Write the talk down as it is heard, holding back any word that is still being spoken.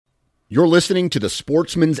You're listening to the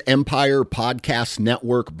Sportsman's Empire Podcast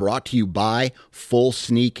Network, brought to you by Full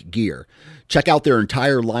Sneak Gear. Check out their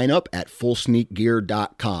entire lineup at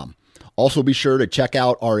fullsneakgear.com. Also be sure to check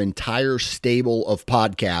out our entire stable of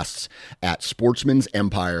podcasts at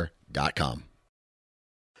sportsmansempire.com.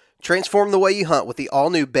 Transform the way you hunt with the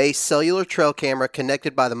all-new Base cellular trail camera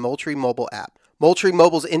connected by the Moultrie mobile app. Moultrie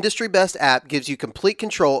Mobile's industry-best app gives you complete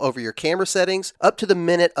control over your camera settings,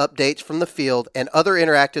 up-to-the-minute updates from the field, and other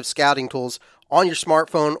interactive scouting tools on your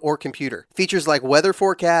smartphone or computer. Features like weather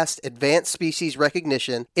forecast, advanced species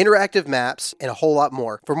recognition, interactive maps, and a whole lot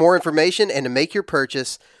more. For more information and to make your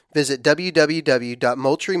purchase, visit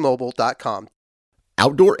www.moultriemobile.com.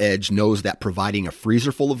 Outdoor Edge knows that providing a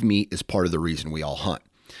freezer full of meat is part of the reason we all hunt.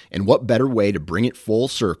 And what better way to bring it full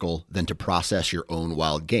circle than to process your own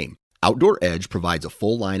wild game? Outdoor Edge provides a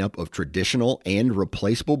full lineup of traditional and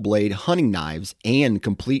replaceable blade hunting knives and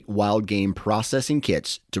complete wild game processing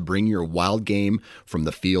kits to bring your wild game from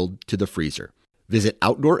the field to the freezer. Visit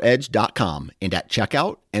OutdoorEdge.com and at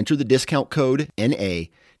checkout, enter the discount code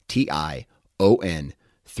NATION30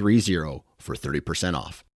 for 30%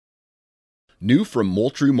 off. New from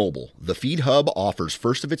Moultrie Mobile, the Feed Hub offers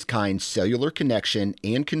first-of-its-kind cellular connection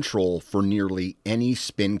and control for nearly any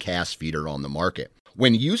spin cast feeder on the market.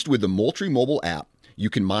 When used with the Moultrie mobile app, you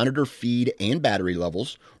can monitor feed and battery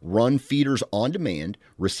levels, run feeders on demand,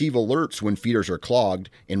 receive alerts when feeders are clogged,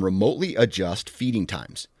 and remotely adjust feeding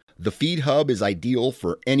times. The Feed Hub is ideal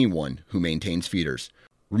for anyone who maintains feeders.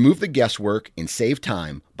 Remove the guesswork and save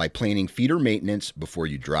time by planning feeder maintenance before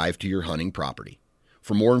you drive to your hunting property.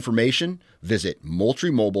 For more information, visit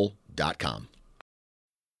MoultrieMobile.com.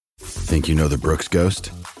 Think you know the Brooks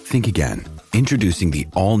Ghost? Think again. Introducing the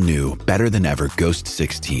all-new, better-than-ever Ghost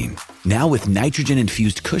 16. Now with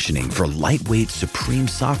nitrogen-infused cushioning for lightweight, supreme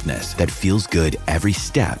softness that feels good every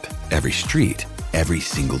step, every street, every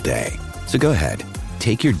single day. So go ahead,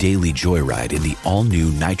 take your daily joyride in the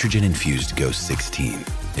all-new nitrogen-infused Ghost 16.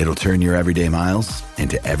 It'll turn your everyday miles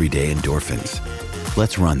into everyday endorphins.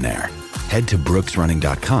 Let's run there. Head to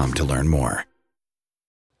brooksrunning.com to learn more.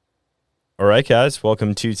 All right, guys,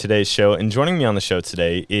 welcome to today's show. And joining me on the show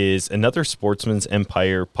today is another Sportsman's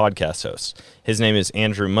Empire podcast host. His name is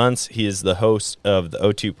Andrew Muntz. He is the host of the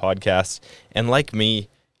O2 podcast. And like me,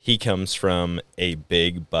 he comes from a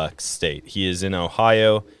big buck state. He is in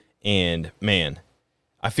Ohio. And man,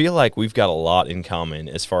 I feel like we've got a lot in common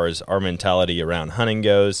as far as our mentality around hunting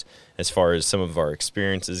goes, as far as some of our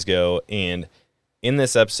experiences go. And in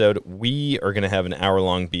this episode, we are going to have an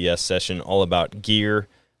hour-long BS session all about gear,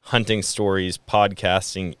 hunting stories,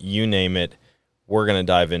 podcasting, you name it. We're going to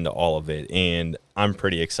dive into all of it, and I'm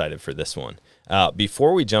pretty excited for this one.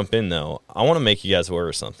 Before we jump in, though, I want to make you guys aware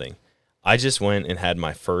of something. I just went and had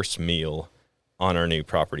my first meal on our new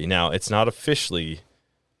property. Now, it's not officially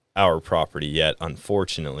our property yet,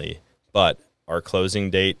 unfortunately, but our closing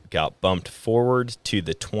date got bumped forward to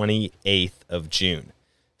the 28th of June.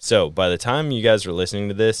 So by the time you guys are listening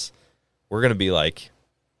to this, we're going to be like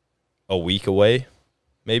a week away,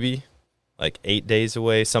 maybe like 8 days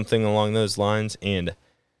away, something along those lines. And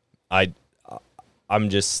I'm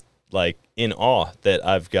just like in awe that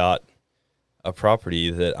I've got a property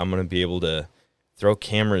that I'm going to be able to throw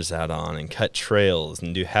cameras out on and cut trails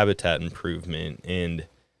and do habitat improvement and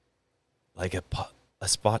like a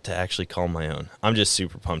spot to actually call my own. I'm just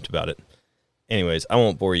super pumped about it. Anyways, I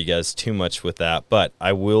won't bore you guys too much with that, but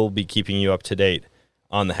I will be keeping you up to date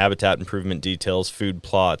on the habitat improvement details, food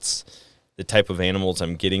plots, the type of animals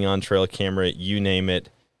I'm getting on trail camera, you name it.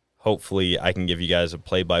 Hopefully I can give you guys a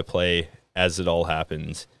play-by-play as it all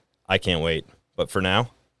happens. I can't wait. But for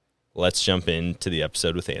now, let's jump into the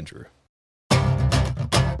episode with Andrew.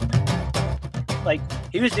 Like,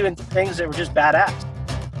 he was doing things that were just badass.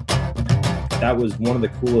 That was one of the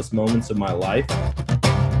coolest moments of my life.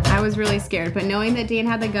 I was really scared, but knowing that Dan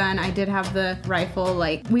had the gun, I did have the rifle,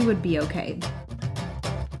 like, we would be okay.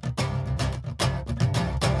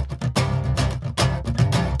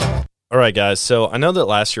 All right, guys, so I know that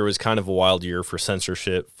last year was kind of a wild year for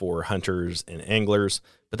censorship for hunters and anglers,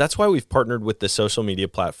 but that's why we've partnered with the social media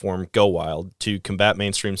platform Go Wild to combat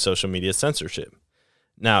mainstream social media censorship.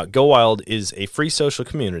 Now, Go Wild is a free social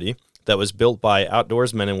community that was built by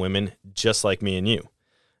outdoors men and women just like me and you.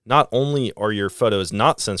 Not only are your photos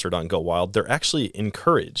not censored on Go Wild, they're actually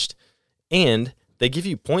encouraged. And they give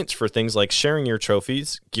you points for things like sharing your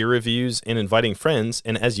trophies, gear reviews, and inviting friends.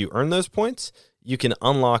 And as you earn those points, you can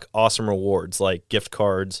unlock awesome rewards like gift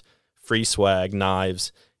cards, free swag,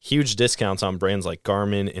 knives, huge discounts on brands like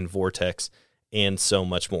Garmin and Vortex, and so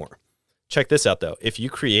much more. Check this out, though. If you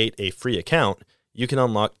create a free account, you can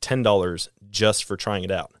unlock $10 just for trying it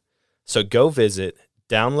out. So go visit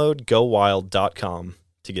Download GoWild.com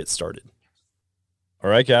to get started. All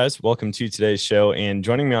right, guys, welcome to today's show. And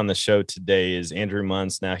joining me on the show today is Andrew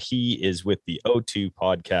Muntz. Now, he is with the O2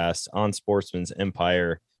 podcast on Sportsman's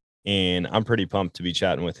Empire, and I'm pretty pumped to be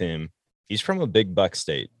chatting with him. He's from a big buck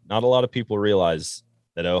state. Not a lot of people realize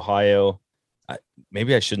that Ohio,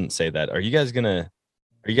 maybe I shouldn't say that. Are you guys going to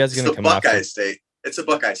come Buckeye after? State. It's a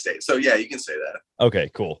Buckeye State. So, yeah, you can say that. Okay,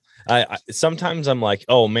 cool. I sometimes I'm like,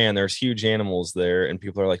 oh, man, there's huge animals there. And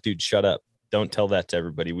people are like, dude, shut up. Don't tell that to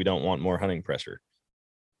everybody. We don't want more hunting pressure.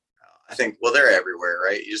 I think, well, they're everywhere,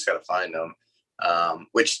 right? You just got to find them,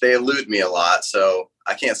 which they elude me a lot. So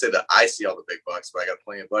I can't say that I see all the big bucks, but I got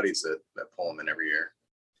plenty of buddies that pull them in every year.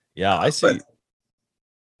 Yeah, I see.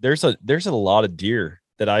 There's a lot of deer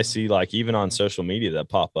that I see, like even on social media, that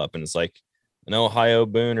pop up, and it's like an Ohio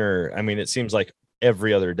booner. I mean, it seems like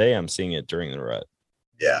every other day I'm seeing it during the rut.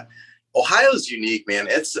 Yeah. Ohio's unique, man.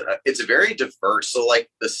 It's very diverse. So like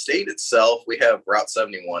the state itself, we have Route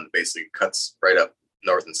 71 that basically cuts right up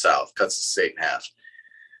north and south, cuts the state in half.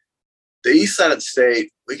 The east side of the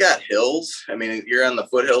state, we got hills. I mean, you're on the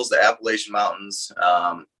foothills, the Appalachian Mountains.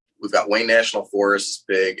 We've got Wayne National Forest,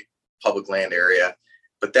 big public land area.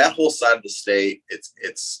 But that whole side of the state,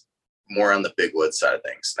 it's more on the big woods side of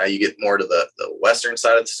things. Now you get more to the western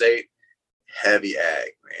side of the state, heavy ag,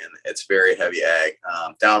 man. It's very heavy ag.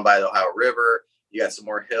 Down by the Ohio River, you got some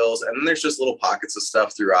more hills. And then there's just little pockets of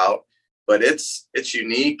stuff throughout. But it's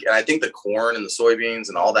unique. And I think the corn and the soybeans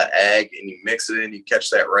and all that ag, and you mix it in, you catch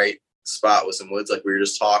that right spot with some woods like we were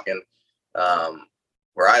just talking.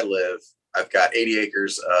 Where I live, I've got 80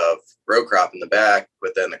 acres of row crop in the back,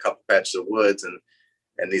 but then a couple patches of woods and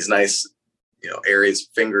these nice, areas,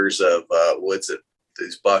 fingers of woods that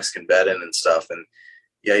these bucks can bed in and stuff. And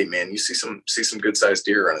yeah, man, you see some good sized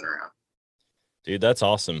deer running around. Dude, that's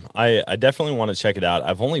awesome. I definitely want to check it out.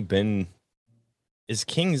 I've only been. Is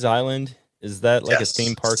Kings Island, is that like Yes. a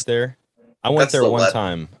theme park there? I went That's there the one le-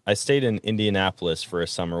 time. I stayed in Indianapolis for a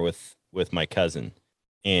summer with my cousin,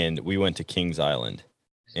 and we went to Kings Island.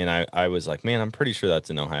 And I was like, man, I'm pretty sure that's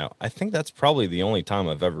in Ohio. I think that's probably the only time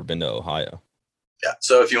I've ever been to Ohio. Yeah.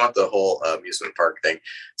 So if you want the whole amusement park thing,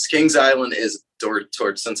 Kings Island is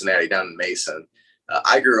towards Cincinnati down in Mason.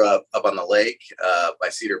 I grew up on the lake by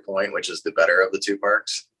Cedar Point, which is the better of the two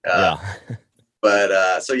parks. Yeah.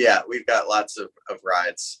 But so yeah, we've got lots of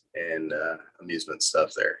rides and amusement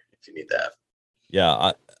stuff there if you need that.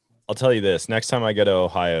 Yeah. I'll tell you this, next time I go to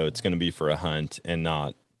Ohio, it's going to be for a hunt and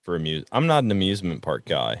not for I'm not an amusement park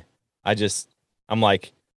guy. I'm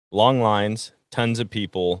like long lines, tons of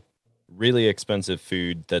people, really expensive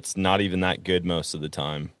food that's not even that good most of the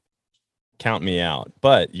time. Count me out.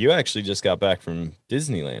 But you actually just got back from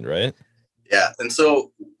Disneyland, right? Yeah. And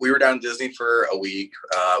so we were down at Disney for a week.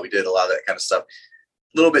 We did a lot of that kind of stuff.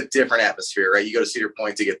 A little bit different atmosphere, right? You go to Cedar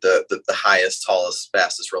Point to get the highest, tallest,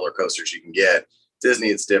 fastest roller coasters you can get. Disney,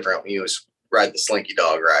 it's different. You ride the Slinky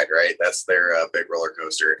Dog ride, right? That's their big roller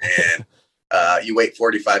coaster. And you wait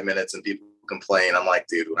 45 minutes and people complain. I'm like,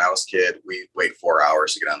 dude, when I was a kid, we wait 4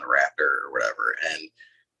 hours to get on the Raptor or whatever. And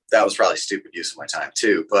that was probably stupid use of my time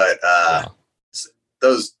too. But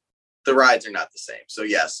the rides are not the same. So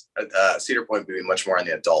yes, Cedar Point would be much more on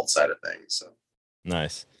the adult side of things. So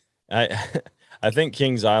nice. I think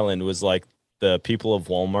Kings Island was like the People of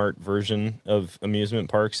Walmart version of amusement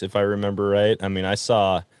parks, if I remember right. I mean, I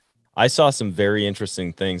saw some very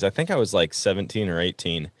interesting things. I think I was like 17 or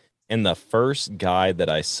 18, and the first guy that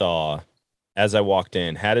I saw as I walked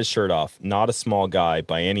in had his shirt off, not a small guy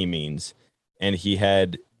by any means, and he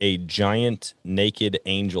had a giant naked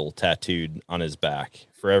angel tattooed on his back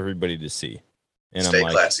for everybody to see. And stay I'm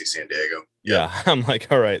like, classy, San Diego. yeah, I'm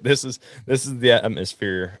like, all right, this is the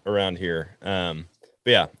atmosphere around here. But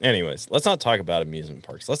yeah, anyways, let's not talk about amusement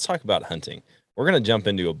parks. Let's talk about hunting. We're going to jump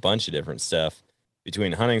into a bunch of different stuff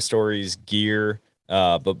between hunting stories, gear.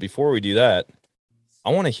 But before we do that, I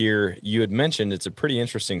want to hear, you had mentioned it's a pretty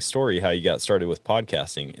interesting story how you got started with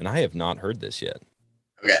podcasting, and I have not heard this yet.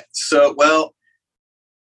 Okay. So, well,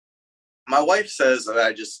 my wife says that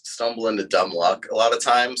I just stumble into dumb luck a lot of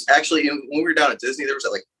times. Actually, when we were down at Disney, there was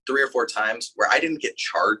like 3 or 4 times where I didn't get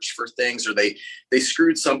charged for things, or they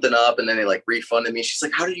screwed something up and then they like refunded me. She's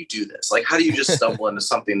like, how do you do this? Like, how do you just stumble into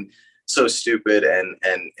something so stupid and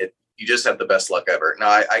you just have the best luck ever? Now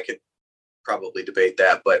I could probably debate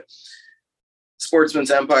that, but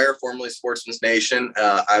Sportsman's Empire, formerly Sportsman's Nation.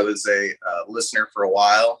 I was a listener for a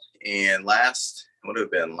while, and last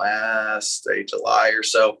July or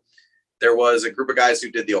so, there was a group of guys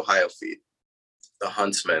who did the Ohio feed, the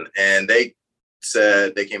Huntsman, and they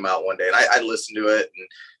said they came out one day, and I listened to it and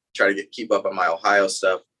try to keep up on my Ohio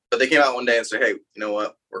stuff. But they came out one day and said, hey, you know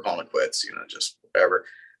what? We're calling it quits. Just whatever.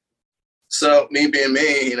 So me being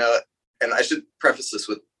me, you know, and I should preface this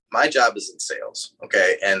with my job is in sales.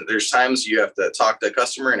 Okay. And there's times you have to talk to a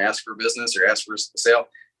customer and ask for business or ask for a sale.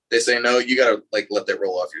 They say, no, you got to like let that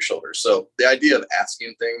roll off your shoulders. So the idea of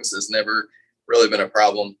asking things has never really been a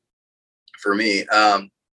problem for me.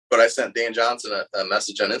 But I sent Dan Johnson a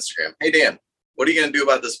message on Instagram. Hey, Dan, what are you going to do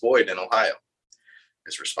about this void in Ohio?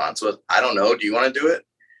 His response was, I don't know. Do you want to do it?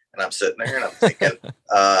 And I'm sitting there and I'm thinking,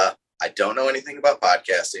 I don't know anything about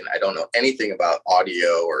podcasting. I don't know anything about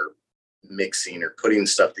audio or mixing or putting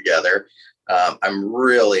stuff together. I'm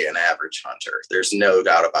really an average hunter. There's no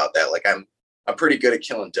doubt about that. Like I'm pretty good at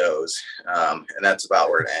killing does. And that's about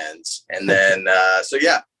where it ends. And then, so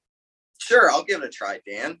yeah, sure. I'll give it a try,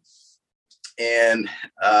 Dan. And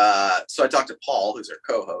so I talked to Paul, who's our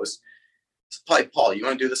co-host. Paul, you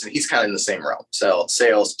want to do this? And he's kind of in the same realm. So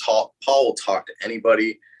sales talk, Paul will talk to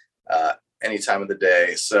anybody, any time of the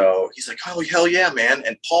day. So he's like, oh, hell yeah, man.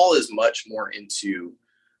 And Paul is much more into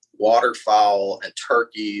waterfowl and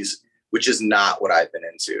turkeys, which is not what I've been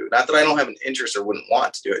into. Not that I don't have an interest or wouldn't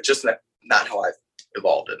want to do it, just not how I've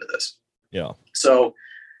evolved into this. Yeah. So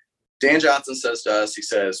Dan Johnson says to us, he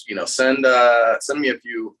says, you know, send me a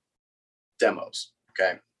few demos.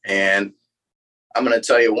 Okay. And I'm going to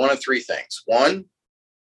tell you one of three things. One,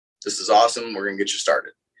 this is awesome. We're going to get you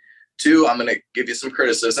started. Two, I'm going to give you some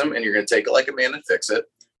criticism and you're going to take it like a man and fix it.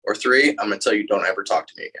 Or three, I'm going to tell you, don't ever talk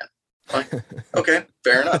to me again. Like, okay,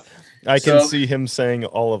 fair enough. I can see him saying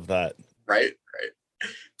all of that. Right.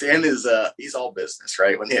 Dan is, he's all business,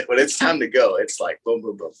 right? When it's time to go, it's like boom,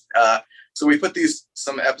 boom, boom. So we put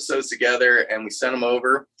some episodes together and we sent them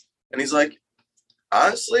over and he's like,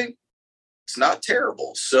 honestly, it's not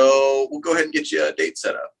terrible. So we'll go ahead and get you a date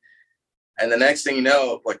set up. And the next thing you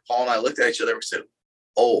know, like Paul and I looked at each other and said,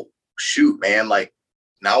 oh, shoot, man, like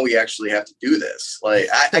now we actually have to do this. Like,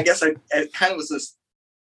 I guess it kind of was this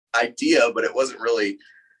idea, but it wasn't really,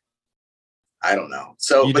 I don't know.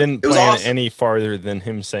 So you didn't it was plan awesome. any farther than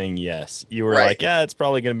him saying yes. You were like, yeah, it's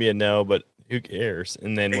probably going to be a no, but who cares?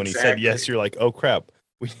 And then when he said yes, you're like, oh crap,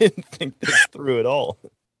 we didn't think this through at all.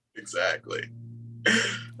 Exactly.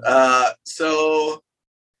 So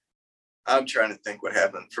I'm trying to think what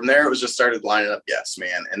happened from there. It was just started lining up. Yes,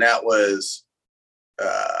 man. And that was,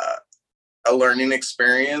 a learning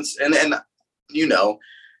experience and, you know,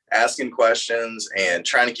 asking questions and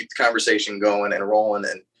trying to keep the conversation going and rolling.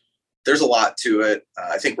 And there's a lot to it.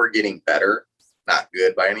 I think we're getting better, not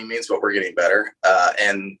good by any means, but we're getting better.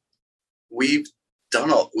 And we've done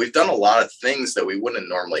a lot of things that we wouldn't have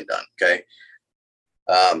normally done. Okay.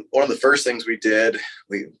 One of the first things we did,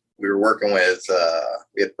 we were working with,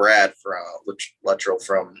 we had Brad from Luttrell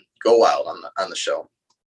from Go Wild on the show.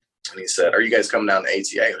 And he said, are you guys coming down to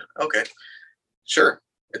ATA? Okay, sure.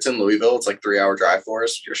 It's in Louisville. It's like 3-hour drive for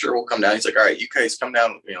us. You're sure we'll come down. He's like, all right, you guys come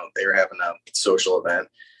down. You know, they were having a social event.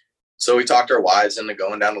 So we talked our wives into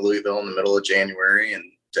going down to Louisville in the middle of January and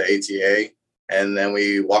to ATA. And then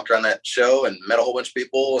we walked around that show and met a whole bunch of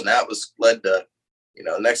people. And that was led to, you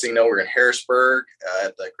know, next thing you know, we're in Harrisburg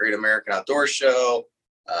at the Great American Outdoor Show,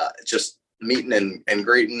 just meeting and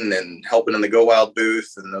greeting and helping in the Go Wild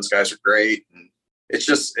booth. And those guys are great. And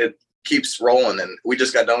it keeps rolling. And we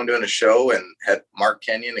just got done doing a show and had Mark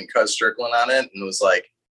Kenyon and Cuz Strickland on it. And it was like,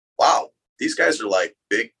 wow, these guys are like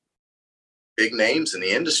big names in the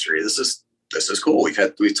industry. This is cool. We've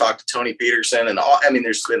talked to Tony Peterson and all, I mean,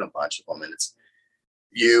 there's been a bunch of them and it's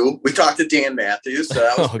we talked to Dan Matthews. So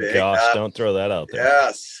that was big. Gosh, don't throw that out there.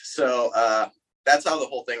 Yes. So that's how the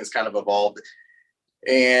whole thing has kind of evolved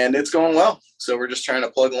and it's going well. So we're just trying to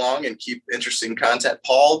plug along and keep interesting content.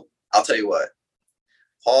 Paul, I'll tell you what,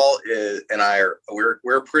 Paul and I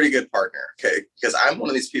we're a pretty good partner. Okay. Because I'm one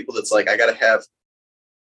of these people that's like, I got to have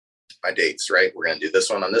my dates, right? We're going to do this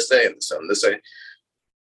one on this day and this one on this day.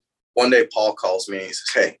 One day, Paul calls me. He says,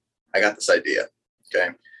 hey, I got this idea. Okay.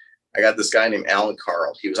 I got this guy named Alan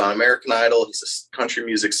Carl. He was on American Idol. He's a country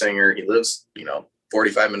music singer. He lives,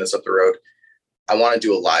 45 minutes up the road. I want to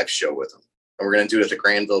do a live show with him. And we're going to do it at the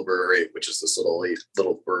Granville Brewery, which is this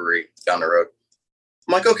little brewery down the road.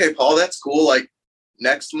 I'm like, okay, Paul, that's cool. Like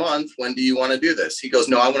next month, when do you want to do this? He goes,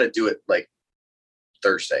 no, I want to do it like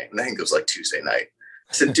Thursday. And I think it was like Tuesday night.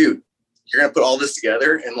 I said, dude, you're going to put all this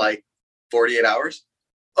together in like 48 hours?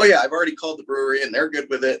 Oh yeah, I've already called the brewery and they're good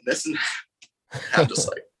with it. This and I'm just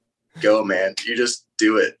like, go, man, you just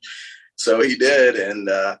do it. So he did. And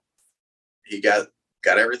he got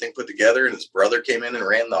everything put together and his brother came in and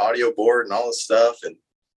ran the audio board and all this stuff. And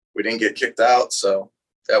we didn't get kicked out. So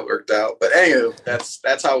that worked out. But anyway,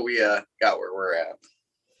 that's how we got where we're at.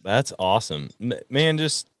 That's awesome, man.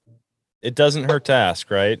 It doesn't hurt to ask,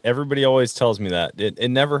 right? Everybody always tells me that it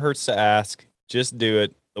never hurts to ask. Just do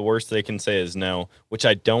it. The worst they can say is no, which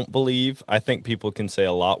I don't believe. I think people can say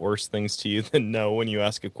a lot worse things to you than no when you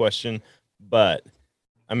ask a question. But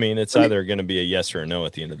I mean, it's either going to be a yes or a no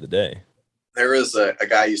at the end of the day. There was a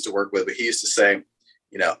guy I used to work with, but he used to say,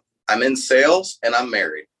 you know, I'm in sales and I'm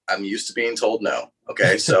married. I'm used to being told no.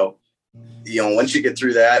 Okay. So, you know, once you get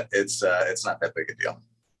through that, it's not that big a deal.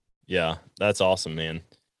 Yeah, that's awesome, man.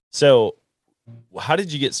 So how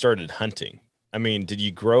did you get started hunting? I mean, did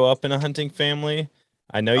you grow up in a hunting family?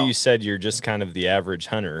 I know you said you're just kind of the average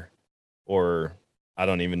hunter, or I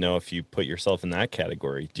don't even know if you put yourself in that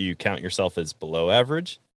category. Do you count yourself as below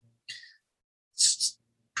average?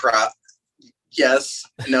 Yes.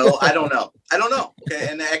 No, I don't know. Okay.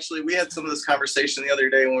 And actually, we had some of this conversation the other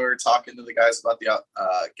day when we were talking to the guys about the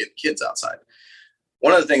getting kids outside.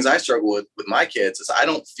 One of the things I struggle with my kids is I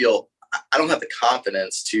don't have the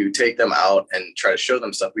confidence to take them out and try to show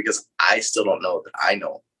them stuff because I still don't know that I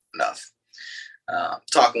know enough.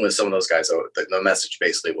 Talking with some of those guys, the message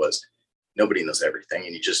basically was nobody knows everything,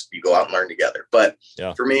 and you go out and learn together. But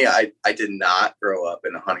for me, I did not grow up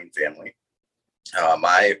in a hunting family.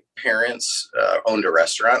 My parents owned a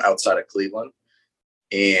restaurant outside of Cleveland,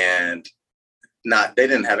 and they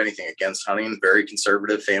didn't have anything against hunting. Very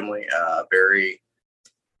conservative family, very,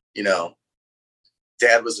 you know,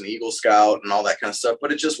 dad was an Eagle Scout and all that kind of stuff,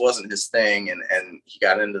 but it just wasn't his thing. And he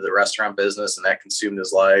got into the restaurant business, and that consumed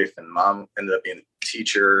his life. And mom ended up being a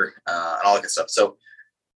teacher and all that kind of stuff. So,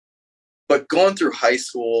 but going through high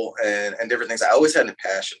school and different things, I always had a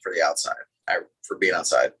passion for the outside. For being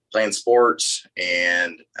outside, playing sports,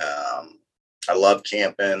 and I love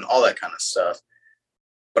camping, all that kind of stuff.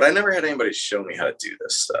 But I never had anybody show me how to do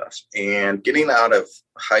this stuff. And getting out of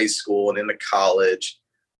high school and into college,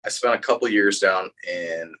 I spent a couple years down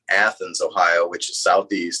in Athens, Ohio, which is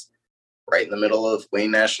southeast, right in the middle of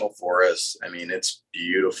Wayne National Forest. I mean, it's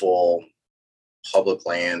beautiful public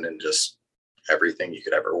land and just everything you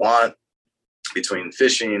could ever want between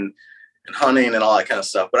fishing and hunting and all that kind of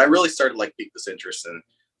stuff. But I really started pique this interest in,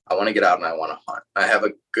 I want to get out and I want to hunt. I have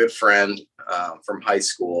a good friend from high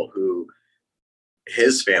school who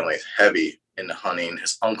his family is heavy into hunting.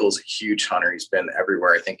 His uncle's a huge hunter. He's been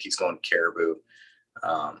everywhere. I think he's going caribou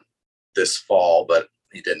this fall, but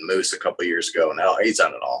he did moose a couple of years ago. Now he's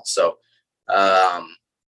done it all. So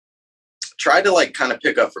tried to kind of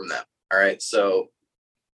pick up from them. All right. So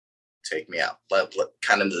take me out,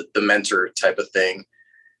 kind of the mentor type of thing.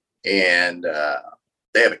 And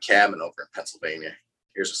they have a cabin over in Pennsylvania.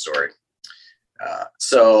 Here's a story.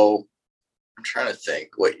 So I'm trying to think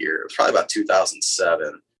what year. It was probably about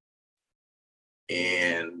 2007.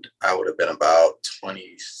 And I would have been about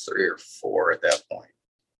 23 or 4 at that point.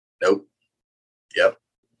 Nope. Yep.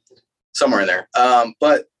 Somewhere in there.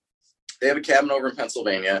 But they have a cabin over in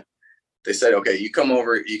Pennsylvania. They said, okay, you come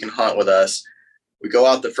over, you can hunt with us. We go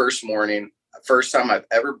out the first morning. First time I've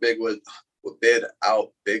ever bid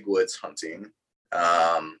out big woods hunting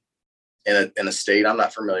in a state I'm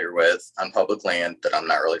not familiar with, on public land that I'm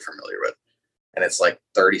not really familiar with. And it's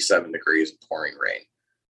 37 degrees and pouring rain.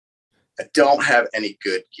 I don't have any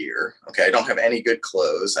good gear. Okay. I don't have any good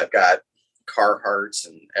clothes. I've got Carhartts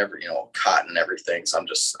and cotton and everything. So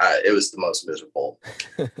it was the most miserable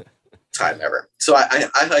time ever. So I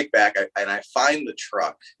hike back and I find the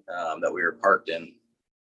truck that we were parked in,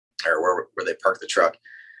 or where they parked the truck,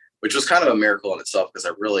 which was kind of a miracle in itself, because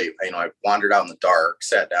I wandered out in the dark,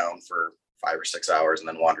 sat down for 5 or 6 hours, and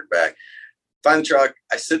then wandered back. Find the truck.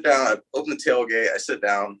 I sit down, I open the tailgate, I sit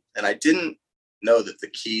down, and I didn't know that the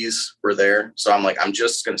keys were there. So I'm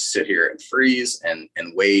just going to sit here and freeze and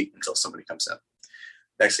wait until somebody comes in.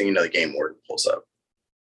 Next thing you know, the game warden pulls up.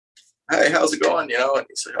 Hey, how's it going? And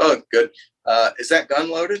he said, oh, good. Is that gun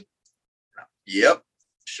loaded? Yep,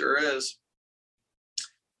 sure is.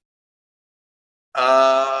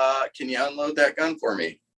 Can you unload that gun for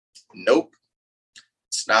me? Nope.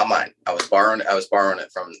 It's not mine. I was borrowing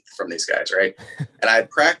it from these guys, right? And I had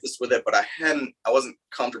practiced with it, but I wasn't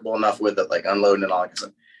comfortable enough with it, unloading and all that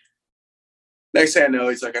stuff. Next thing I know,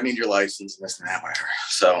 he's like, I need your license and this and that, whatever.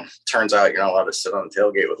 So turns out you're not allowed to sit on the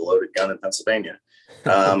tailgate with a loaded gun in Pennsylvania.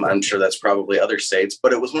 I'm sure that's probably other states,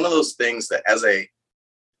 but it was one of those things that as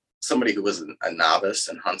somebody who was a novice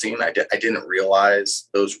in hunting, I didn't realize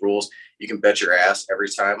those rules. You can bet your ass every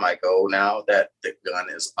time I go now that the gun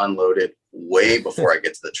is unloaded way before I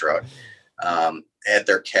get to the truck. At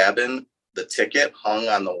their cabin, the ticket hung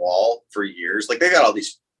on the wall for years. They got all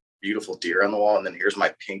these beautiful deer on the wall, and then here's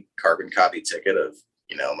my pink carbon copy ticket of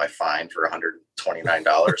my fine for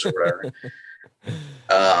 $129 or whatever.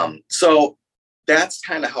 So that's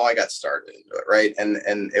kind of how I got started into it, right? And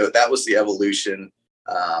that was the evolution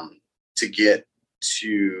to get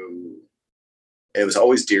to it was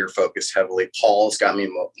always deer focused heavily. Paul's got me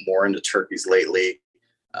more into turkeys lately.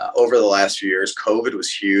 Over the last few years, COVID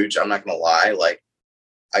was huge. I'm not going to lie. Like,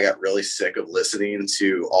 I got really sick of listening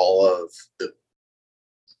to all of the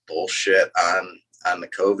bullshit on the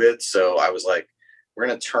COVID. So I was like, we're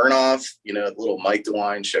going to turn off, the little Mike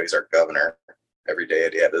DeWine show. He's our governor. Every day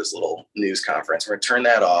he had his little news conference. We're going to turn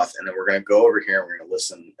that off. And then we're going to go over here and we're going to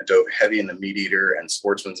listen. I dove heavy into Meat Eater and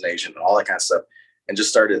Sportsman's Nation and all that kind of stuff. And just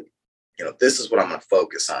started, this is what I'm going to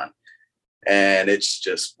focus on. And it's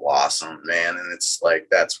just blossomed, man. And it's like,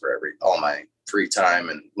 that's where all my free time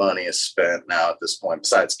and money is spent now at this point,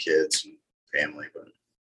 besides kids and family. But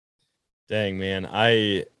dang, man,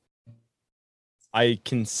 I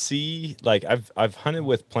can see, like, I've hunted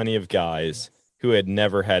with plenty of guys who had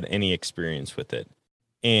never had any experience with it.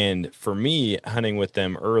 And for me, hunting with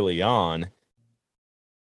them early on,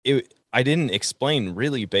 I didn't explain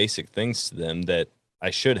really basic things to them that I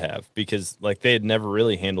should have, because like they had never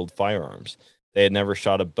really handled firearms. They had never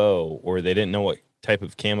shot a bow, or they didn't know what type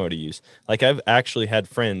of camo to use. Like, I've actually had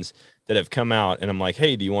friends that have come out and I'm like,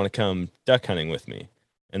 hey, do you want to come duck hunting with me?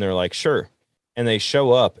 And they're like, sure. And they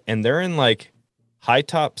show up and they're in like high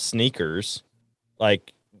top sneakers,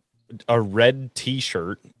 like a red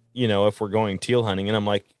t-shirt, if we're going teal hunting. And I'm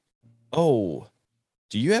like, oh,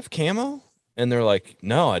 do you have camo? And they're like,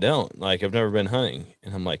 no, I don't. Like, I've never been hunting.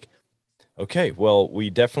 And I'm like, okay, well, we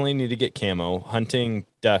definitely need to get camo. Hunting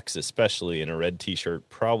ducks, especially in a red t-shirt,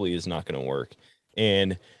 probably is not going to work.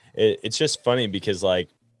 And it's just funny because, like,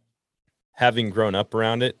 having grown up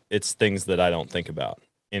around it, it's things that I don't think about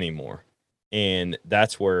anymore. And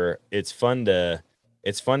that's where it's fun to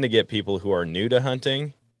get people who are new to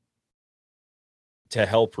hunting to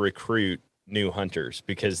help recruit new hunters,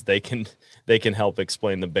 because they can help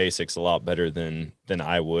explain the basics a lot better than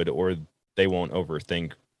I would, or they won't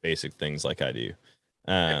overthink basic things like I do.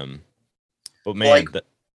 But man, like,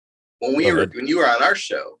 when you were on our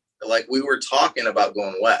show, like, we were talking about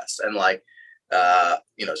going west and like,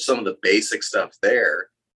 some of the basic stuff there,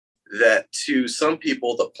 that to some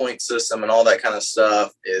people, the point system and all that kind of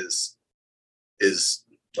stuff is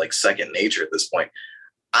like second nature at this point.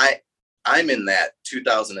 I'm in that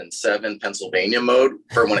 2007 Pennsylvania mode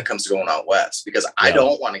for when it comes to going out west, because I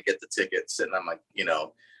don't want to get the ticket sitting on my,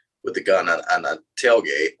 with the gun on a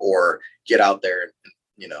tailgate, or get out there and,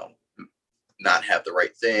 not have the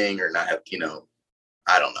right thing, or not have,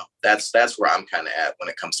 I don't know. That's where I'm kind of at when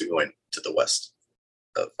it comes to going to the west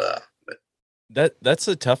of, that's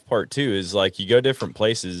the tough part too, is like, you go different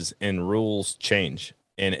places and rules change,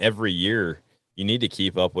 and every year you need to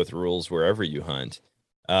keep up with rules wherever you hunt.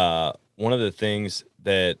 One of the things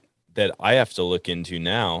that I have to look into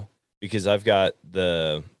now, because I've got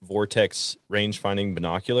the Vortex range finding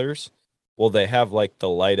binoculars. Well, they have like the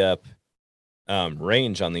light up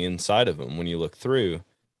range on the inside of them when you look through.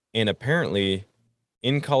 And apparently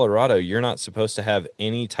in Colorado, you're not supposed to have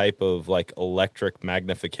any type of like electric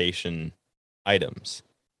magnification items.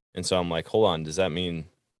 And so I'm like, hold on, does that mean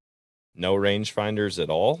no range finders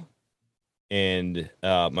at all? And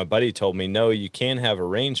my buddy told me, no, you can have a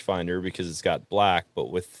rangefinder because it's got black,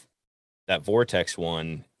 but with that Vortex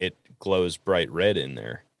one, it glows bright red in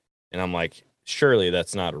there. And I'm like, surely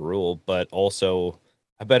that's not a rule, but also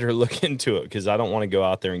I better look into it, because I don't want to go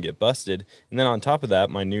out there and get busted. And then on top of that,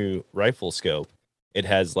 my new rifle scope, it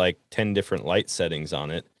has like 10 different light settings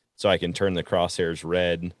on it, so I can turn the crosshairs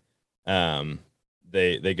red.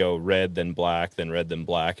 They go red, then black, then red, then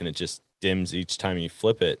black, and it just dims each time you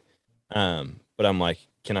flip it. But I'm like,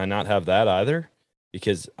 can I not have that either?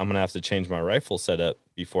 Because I'm going to have to change my rifle setup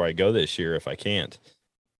before I go this year if I can't.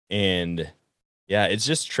 And yeah, it's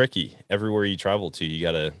just tricky. Everywhere you travel to, you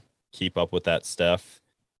got to keep up with that stuff.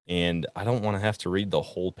 And I don't want to have to read the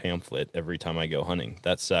whole pamphlet every time I go hunting.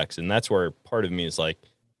 That sucks. And that's where part of me is like,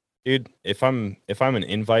 dude, if I'm an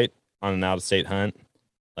invite on an out-of-state hunt,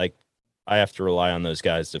 like, I have to rely on those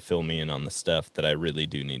guys to fill me in on the stuff that I really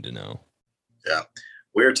do need to know. Yeah.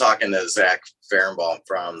 We were talking to Zach Fehrenbaum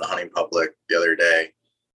from the Hunting Public the other day,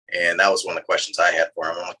 and that was one of the questions I had for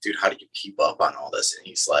him. I'm like, dude, how do you keep up on all this? And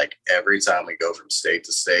he's like, every time we go from state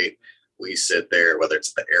to state, we sit there, whether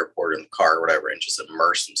it's at the airport or in the car or whatever, and just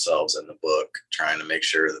immerse themselves in the book, trying to make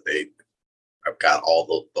sure that they have got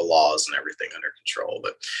all the laws and everything under control.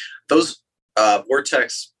 But those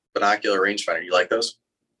Vortex binocular rangefinder, you like those?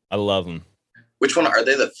 I love them. Which one are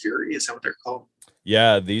they? The Fury? Is that what they're called?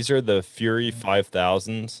 Yeah, these are the Fury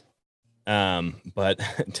 5000s. But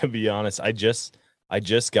to be honest, I just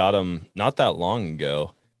got them not that long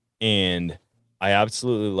ago, and I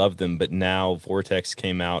absolutely love them. But now Vortex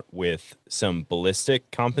came out with some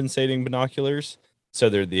ballistic compensating binoculars. So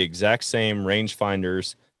they're the exact same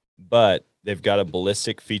rangefinders, but they've got a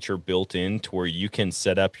ballistic feature built in to where you can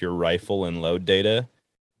set up your rifle and load data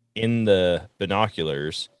in the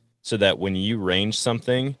binoculars so that when you range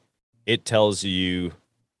something, it tells you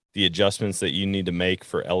the adjustments that you need to make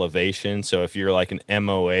for elevation. So if you're like an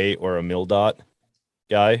MOA or a MILDOT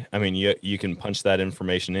guy, I mean, you can punch that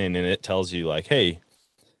information in and it tells you like, hey,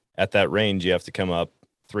 at that range, you have to come up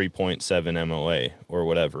 3.7 MOA or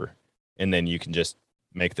whatever. And then you can just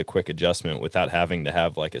make the quick adjustment without having to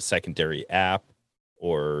have like a secondary app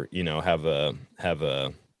or, you know, have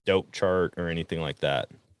a dope chart or anything like that.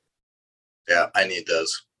 Yeah, I need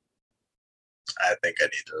those. I think I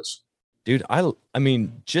need those. Dude, I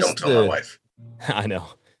mean, just don't tell my wife. I know.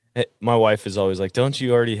 My wife is always like, "Don't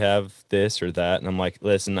you already have this or that?" And I'm like,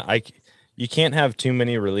 "Listen, you can't have too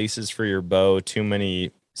many releases for your bow, too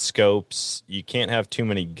many scopes. You can't have too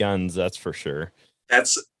many guns, that's for sure."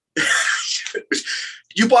 That's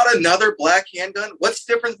you bought another black handgun? What's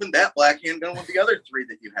different than that black handgun with the other 3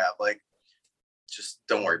 that you have? Like, just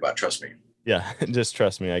don't worry about it. Trust me. Yeah, just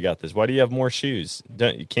trust me. I got this. Why do you have more shoes?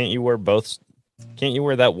 Can't you wear both? Can't you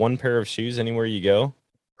wear that one pair of shoes anywhere you go?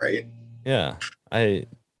 Right. Yeah. I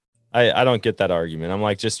don't get that argument. I'm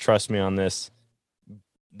like, just trust me on this.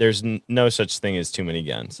 There's no such thing as too many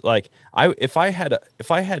guns. Like if I had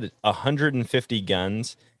 150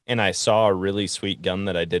 guns and I saw a really sweet gun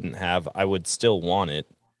that I didn't have, I would still want it.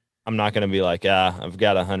 I'm not going to be like, I've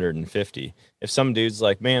got 150. If some dude's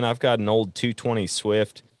like, man, I've got an old 220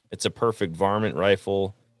 Swift. It's a perfect varmint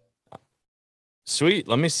rifle. Sweet.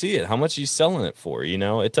 Let me see it. How much are you selling it for? You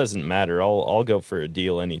know, it doesn't matter. I'll go for a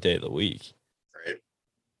deal any day of the week. Right.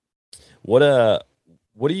 What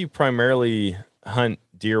do you primarily hunt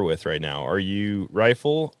deer with right now? Are you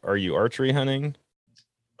rifle? Are you archery hunting?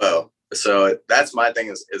 Oh, so that's my thing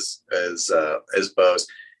is bows.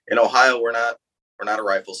 In Ohio, we're not a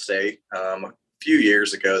rifle state. A few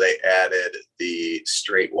years ago, they added the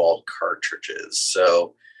straight walled cartridges.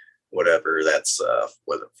 So whatever that's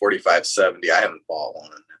 4570. I haven't bought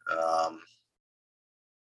one.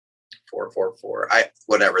 444.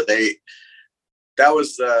 That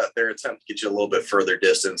was their attempt to get you a little bit further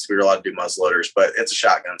distance. We were allowed to do muzzleloaders, but it's a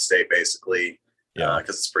shotgun state basically. Yeah,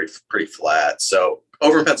 because it's pretty flat. So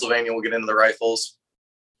over in Pennsylvania, we'll get into the rifles.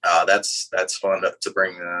 That's fun to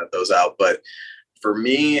bring those out. But for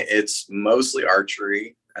me, it's mostly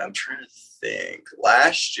archery. I'm trying to think.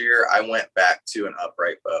 Last year, I went back to an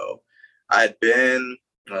upright bow.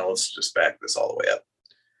 Let's just back this all the way up.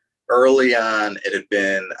 Early on,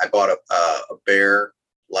 I bought a Bear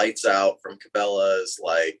lights out from Cabela's,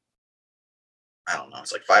 like, I don't know,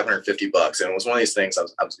 it's like $550. And it was one of these things I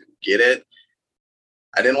was going to get it.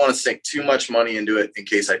 I didn't want to sink too much money into it in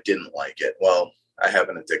case I didn't like it. Well, I have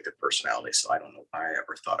an addictive personality, so I don't know why I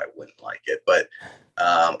ever thought I wouldn't like it, but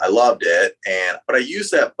I loved it. But I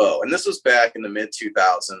used that bow, and this was back in the mid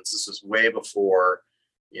 2000s. This was way before,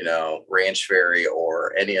 Ranch Fairy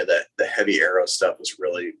or any of the heavy arrow stuff was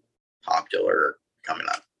really popular coming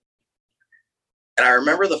up. And I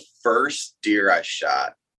remember the first deer I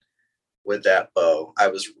shot with that bow. I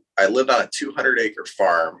lived on a 200-acre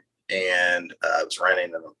farm, and I was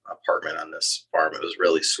renting an apartment on this farm. It was a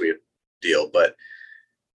really sweet deal, but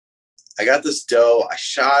I got this doe. I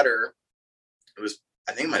shot her.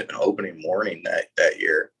 I think it might have been opening morning that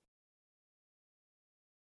year.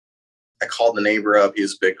 I called the neighbor up. He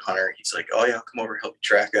was a big hunter. He's like, "Oh yeah, I'll come over, help you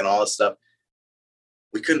track it," and all this stuff.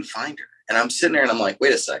 We couldn't find her. And I'm sitting there and I'm like,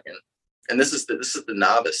 wait a second. And this is the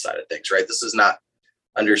novice side of things, right? This is not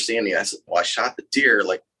understanding. I said, well, I shot the deer.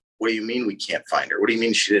 Like, what do you mean we can't find her? What do you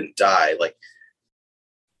mean she didn't die? Like,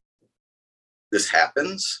 this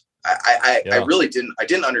happens. I really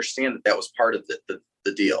didn't understand that was part of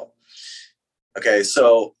the deal. Okay.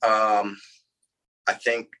 So, I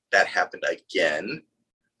think that happened again.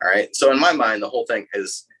 All right. So in my mind, the whole thing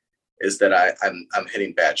is that I'm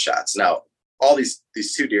hitting bad shots. Now, all these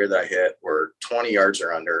 2 deer that I hit were 20 yards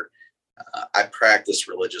or under. I practiced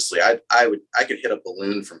religiously. I could hit a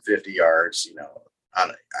balloon from 50 yards,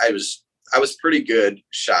 I was pretty good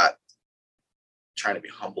shot, trying to be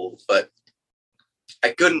humble, but I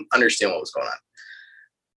couldn't understand what was going on.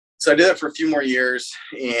 So I did it for a few more years,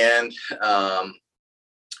 and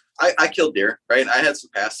I killed deer, right? I had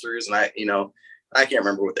some pass-throughs, and I can't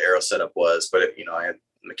remember what the arrow setup was, but I had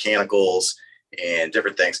mechanicals and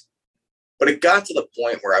different things. But it got to the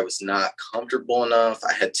point where I was not comfortable enough.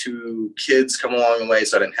 I had 2 kids come along the way,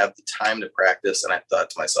 so I didn't have the time to practice. And I thought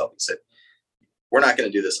to myself, I said, we're not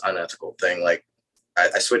going to do this unethical thing. Like,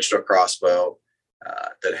 I switched to a crossbow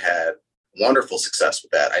that had wonderful success with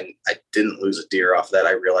that. I didn't lose a deer off of that.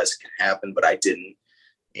 I realized it can happen, but I didn't.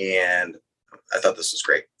 And I thought this was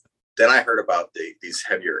great. then I heard about these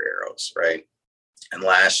heavier arrows, right? And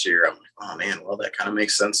last year, I'm like, oh man, well, that kind of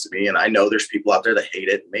makes sense to me. And I know there's people out there that hate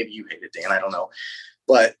it. Maybe you hate it, Dan. I don't know.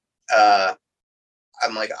 But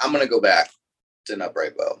I'm like, I'm going to go back to an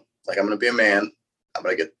upright bow. Like, I'm going to be a man.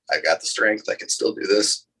 I got the strength. I can still do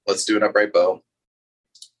this. Let's do an upright bow.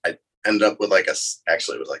 I ended up with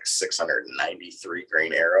actually it was like a 693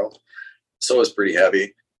 grain arrow. So it was pretty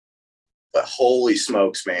heavy. But holy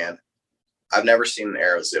smokes, man. I've never seen an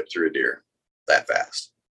arrow zip through a deer that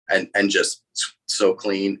fast and just so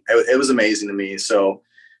clean. It was amazing to me. So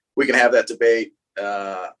we can have that debate.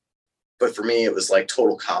 But for me, it was like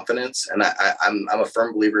total confidence. And I'm a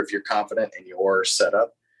firm believer, if you're confident in your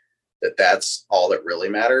setup, that's all that really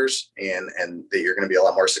matters, and that you're going to be a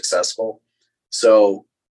lot more successful. So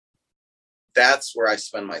that's where I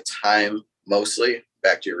spend my time mostly.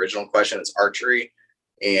 Back to your original question, it's archery.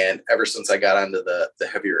 And ever since I got onto the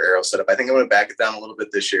heavier arrow setup, I think I'm going to back it down a little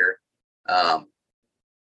bit this year.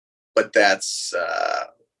 But that's,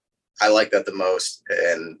 I like that the most.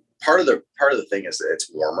 And part of the thing is that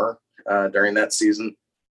it's warmer during that season.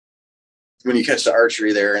 When you catch the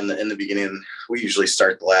archery there in the beginning, we usually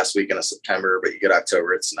start the last weekend of September, but you get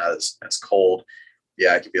October, it's not as cold.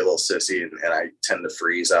 Yeah, I could be a little sissy and I tend to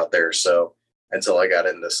freeze out there. So until I got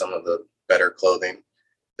into some of the better clothing,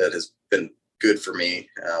 that has been good for me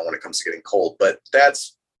when it comes to getting cold. But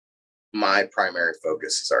that's my primary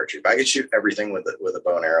focus is archery. If I could shoot everything with a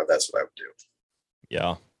bow and arrow, that's what I would do.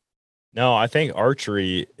 Yeah. No, I think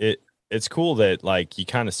archery, it's cool that like you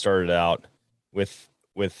kind of started out with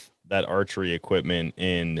that archery equipment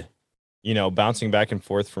and, you know, bouncing back and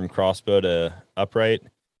forth from crossbow to upright.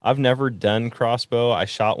 I've never done crossbow. I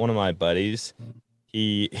shot one of my buddies.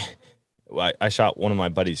 I shot one of my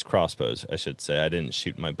buddy's crossbows, I should say. I didn't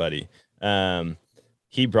shoot my buddy.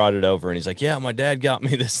 He brought it over and he's like, yeah, my dad got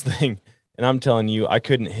me this thing. And I'm telling you, I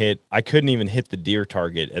couldn't even hit the deer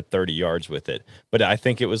target at 30 yards with it. But I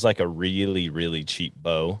think it was like a really, really cheap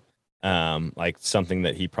bow. Like something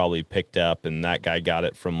that he probably picked up, and that guy got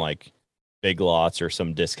it from like Big Lots or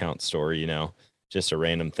some discount store, you know, just a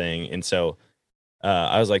random thing. And so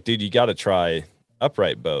I was like, dude, you got to try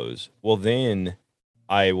upright bows. Well, then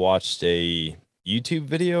I watched a YouTube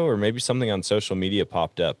video or maybe something on social media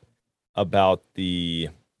popped up about the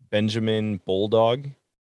Benjamin Bulldog.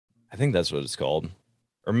 I think that's what it's called.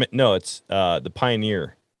 Or no, it's the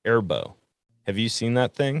Pioneer Air Bow. Have you seen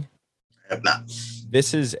that thing? I have not.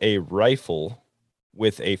 This is a rifle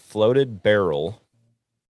with a floated barrel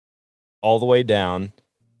all the way down.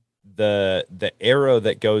 The arrow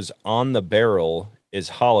that goes on the barrel is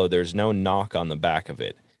hollow. There's no knock on the back of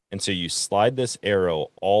it. And so you slide this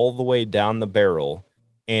arrow all the way down the barrel,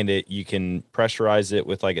 and you can pressurize it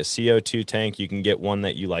with like a CO2 tank. You can get one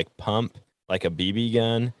that you like pump like a BB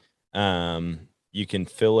gun. You can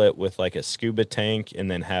fill it with like a scuba tank and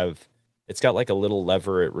then it's got like a little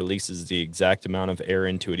lever. It releases the exact amount of air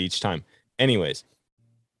into it each time. Anyways,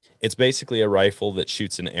 it's basically a rifle that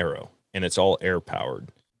shoots an arrow, and it's all air powered.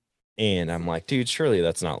 And I'm like, dude, surely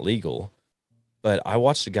that's not legal. But I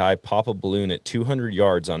watched a guy pop a balloon at 200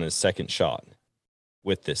 yards on his second shot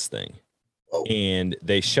with this thing. And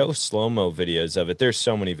they show slow-mo videos of it. There's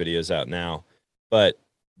so many videos out now. But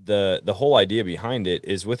the whole idea behind it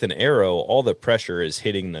is with an arrow, all the pressure is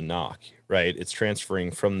hitting the nock, right? It's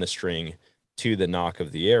transferring from the string to the nock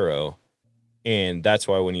of the arrow. And that's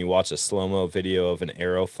why when you watch a slow-mo video of an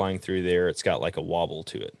arrow flying through there, it's got like a wobble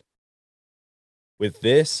to it. With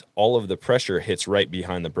this, all of the pressure hits right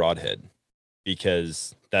behind the broadhead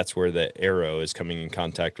because that's where the arrow is coming in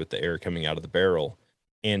contact with the air coming out of the barrel.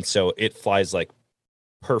 And so it flies like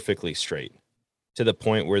perfectly straight to the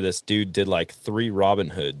point where this dude did like 3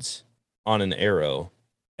 Robin Hoods on an arrow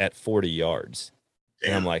at 40 yards.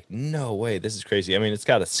 And I'm like, no way, this is crazy. I mean, it's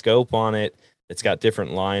got a scope on it. It's got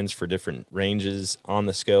different lines for different ranges on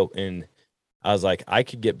the scope. And I was like, I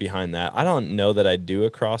could get behind that. I don't know that I'd do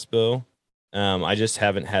a crossbow. I just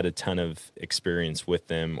haven't had a ton of experience with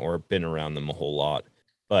them or been around them a whole lot.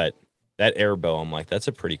 But that air bow, I'm like, that's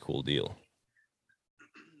a pretty cool deal.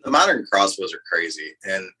 The modern crossbows are crazy.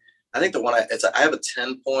 And I think the one I have a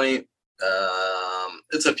 10-point.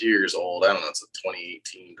 It's a few years old. I don't know. It's a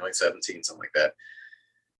 2018, 2017, something like that.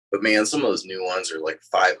 But man, some of those new ones are like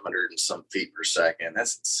 500 and some feet per second.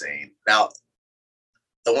 That's insane. Now,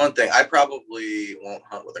 the one thing, I probably won't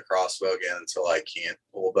hunt with a crossbow again until I can't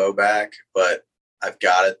pull a bow back, but I've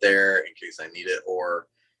got it there in case I need it or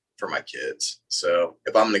for my kids. So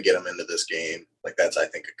if I'm going to get them into this game, like that's, I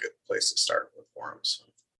think, a good place to start with for them. So.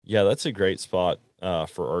 Yeah, that's a great spot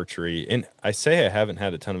for archery. And I say I haven't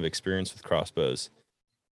had a ton of experience with crossbows.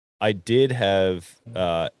 I did have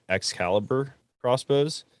Excalibur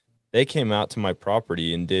crossbows, they came out to my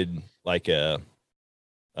property and did like a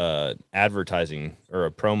advertising or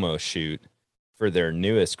a promo shoot for their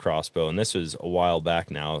newest crossbow, and this was a while back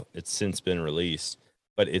now. It's since been released,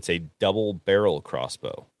 but it's a double barrel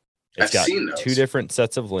crossbow. It's I've got seen those. 2 different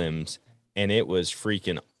sets of limbs, and it was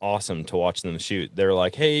freaking awesome to watch them shoot. They're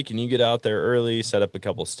like, hey, can you get out there early, set up a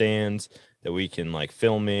couple stands that we can like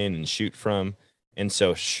film in and shoot from? And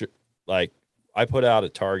so like I put out a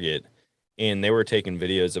target and they were taking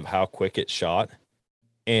videos of how quick it shot,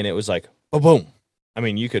 and it was like boom, boom. I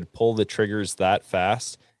mean, you could pull the triggers that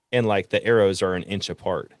fast, and like the arrows are an inch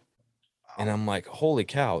apart. And I'm like, holy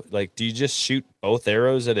cow, like, do you just shoot both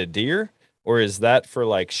arrows at a deer? Or is that for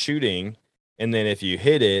like shooting? And then if you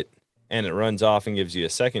hit it and it runs off and gives you a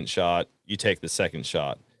second shot, you take the second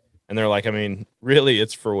shot. And they're like, I mean, really,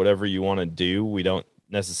 it's for whatever you want to do. We don't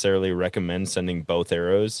necessarily recommend sending both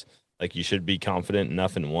arrows. Like, you should be confident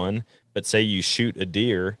enough in one. But say you shoot a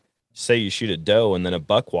deer, say you shoot a doe, and then a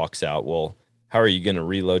buck walks out. Well, how are you going to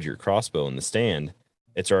reload your crossbow in the stand?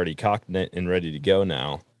 It's already cocked and ready to go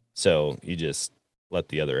now. So you just let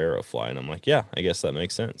the other arrow fly. And I'm like, yeah, I guess that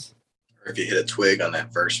makes sense. Or if you hit a twig on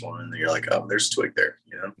that first one, and you're like, oh, there's a twig there,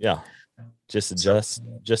 you know? Yeah. Just adjust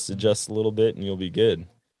a little bit and you'll be good.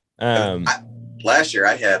 Last year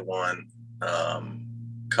I had one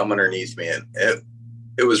come underneath me, and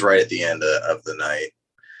it was right at the end of the night.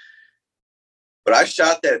 But I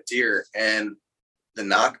shot that deer and the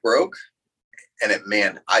knock broke. And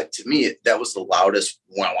to me, that was the loudest,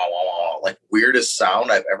 wow, wow, wow, wow, like weirdest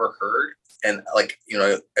sound I've ever heard. And like, you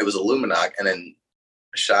know, it was a Lumenok, and then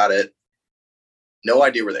I shot it. No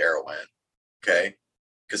idea where the arrow went. Okay.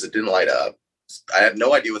 Because it didn't light up. I have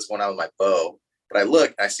no idea what's going on with my bow, but I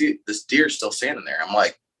look and I see this deer still standing there. I'm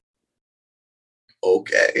like,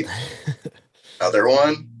 okay. Another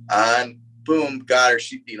one on, boom, got her.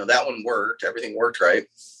 She, you know, that one worked. Everything worked right.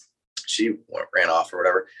 She ran off or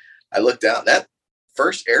whatever. I looked down. That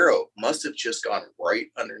first arrow must have just gone right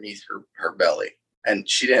underneath her belly, and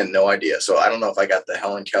she had no idea. So I don't know if I got the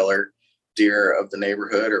Helen Keller deer of the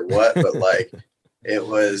neighborhood or what, but like it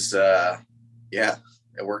was, yeah,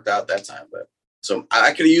 it worked out that time. But so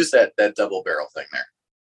I could have used that double barrel thing there.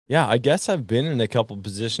 Yeah, I guess I've been in a couple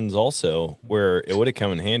positions also where it would have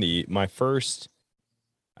come in handy.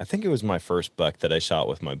 I think it was my first buck that I shot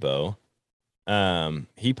with my bow.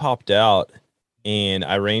 He popped out, and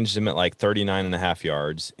I ranged him at like 39.5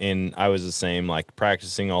 yards. And I was the same, like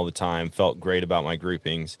practicing all the time, felt great about my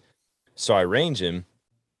groupings. So I range him,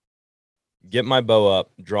 get my bow up,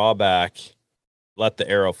 draw back, let the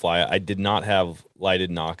arrow fly. I did not have lighted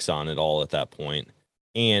nocks on at all at that point.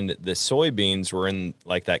 And the soybeans were in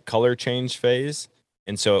like that color change phase.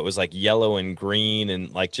 And so it was like yellow and green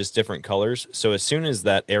and like just different colors. So as soon as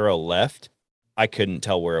that arrow left, I couldn't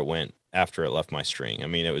tell where it went after it left my string. I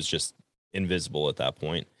mean, it was just invisible at that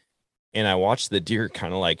point. And I watched the deer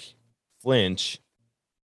kind of like flinch,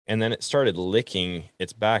 and then it started licking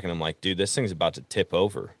its back. And I'm like, dude, this thing's about to tip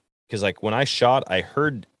over. Because like when I shot, I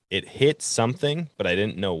heard it hit something, but I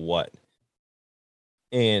didn't know what.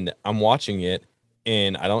 And I'm watching it,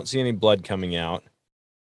 and I don't see any blood coming out.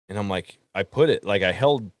 And I'm like, I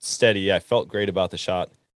held steady. I felt great about the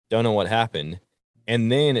shot. Don't know what happened. And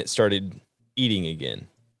then it started eating again.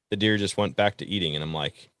 The deer just went back to eating. And I'm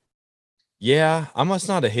like, yeah, I must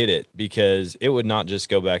not have hit it, because it would not just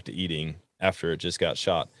go back to eating after it just got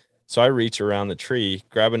shot. So I reach around the tree,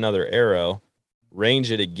 grab another arrow,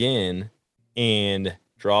 range it again, and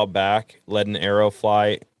draw back, let an arrow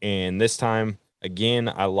fly. And this time, again,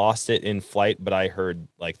 I lost it in flight, but I heard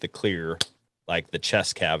like the clear, like the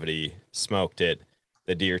chest cavity smoked it.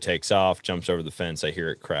 The deer takes off, jumps over the fence. I hear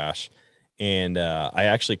it crash. And I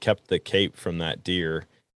actually kept the cape from that deer.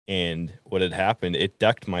 And what had happened, it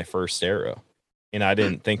ducked my first arrow. And I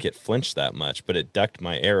didn't think it flinched that much, but it ducked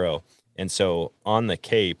my arrow. And so on the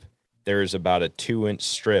cape, there's about a 2-inch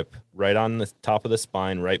strip right on the top of the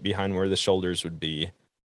spine, right behind where the shoulders would be,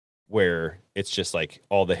 where it's just like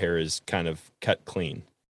all the hair is kind of cut clean.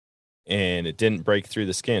 And it didn't break through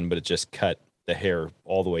the skin, but it just cut the hair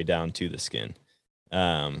all the way down to the skin.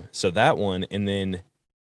 So that one, and then,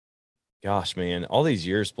 gosh, man, all these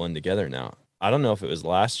years blend together now. I don't know if it was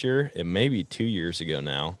last year. It may be 2 years ago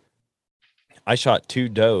now. I shot 2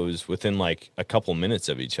 does within like a couple minutes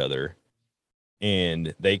of each other,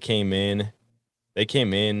 and they came in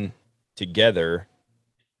together.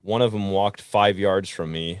 One of them walked 5 yards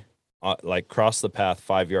from me, like crossed the path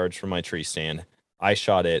 5 yards from my tree stand. I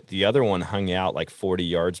shot it. The other one hung out like 40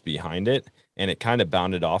 yards behind it, and it kind of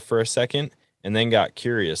bounded off for a second and then got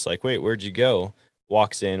curious, like, wait, where'd you go?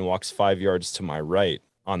 Walks 5 yards to my right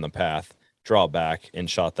on the path, draw back, and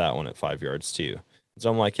shot that one at 5 yards too. So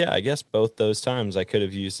I'm like, yeah, I guess both those times I could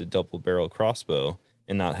have used a double barrel crossbow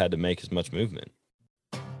and not had to make as much movement.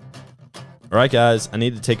 All right, guys, I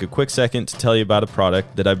need to take a quick second to tell you about a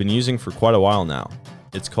product that I've been using for quite a while now.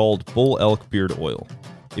 It's called Bull Elk Beard Oil.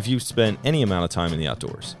 If you've spent any amount of time in the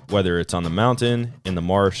outdoors, whether it's on the mountain, in the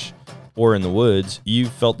marsh, or in the woods,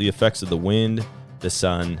 you've felt the effects of the wind, the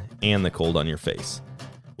sun, and the cold on your face.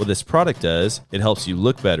 What this product does, it helps you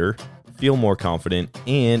look better, feel more confident,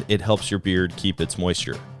 and it helps your beard keep its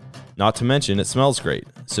moisture. Not to mention, it smells great,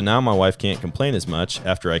 so now my wife can't complain as much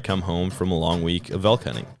after I come home from a long week of elk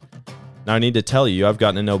hunting. Now, I need to tell you, I've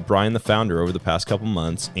gotten to know Brian, the founder, over the past couple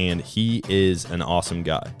months, and he is an awesome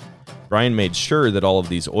guy. Brian made sure that all of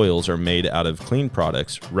these oils are made out of clean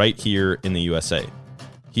products right here in the USA.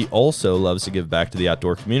 He also loves to give back to the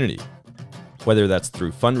outdoor community, whether that's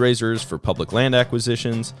through fundraisers for public land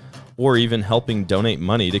acquisitions, or even helping donate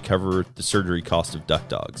money to cover the surgery cost of duck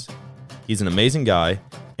dogs. He's an amazing guy,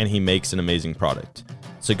 and he makes an amazing product.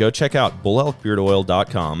 So go check out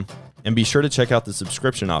bullelkbeardoil.com, and be sure to check out the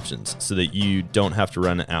subscription options so that you don't have to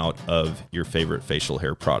run out of your favorite facial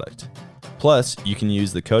hair product. Plus, you can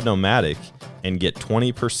use the code Nomadic and get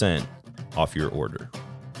 20% off your order.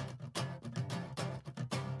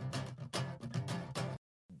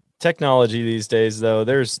 Technology these days, though,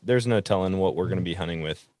 there's no telling what we're going to be hunting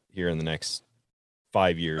with here in the next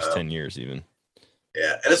 5 years, 10 years even.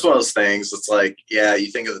 Yeah, and it's one of those things. It's like, yeah,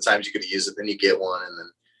 you think of the times you could use it, then you get one, and then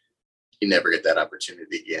you never get that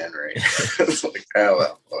opportunity again, right? It's like, oh,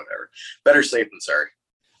 well, whatever. Better safe than sorry.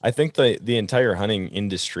 I think the entire hunting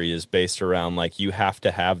industry is based around, like, you have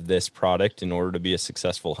to have this product in order to be a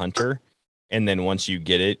successful hunter. And then once you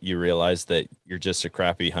get it, you realize that you're just a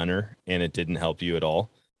crappy hunter and it didn't help you at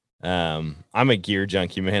all. I'm a gear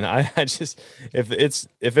junkie, man. I just, if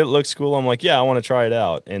it looks cool, I'm like, yeah, I want to try it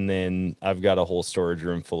out. And then I've got a whole storage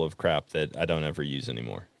room full of crap that I don't ever use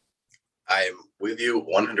anymore. I'm with you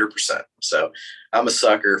 100%. So I'm a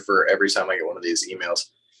sucker for every time I get one of these emails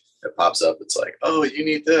that pops up. It's like, oh, you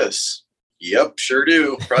need this. Yep, sure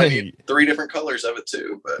do. Probably need 3 different colors of it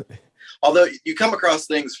too. But although you come across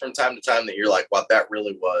things from time to time that you're like, wow, that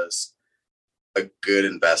really was a good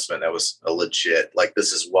investment. That was a legit, like,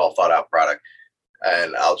 this is well thought out product.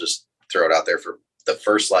 And I'll just throw it out there for the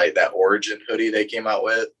First Light, that Origin hoodie they came out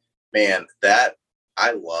with. Man, that,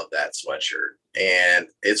 I love that sweatshirt. And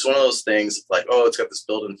it's one of those things like, oh, it's got this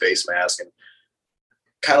built-in face mask, and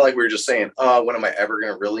kind of like we were just saying, oh, when am I ever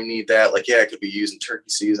going to really need that? Like, yeah, it could be used in turkey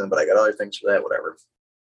season, but I got other things for that, whatever.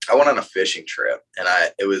 I went on a fishing trip, and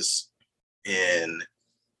it was in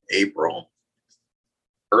April,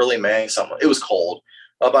 early May, something. It was cold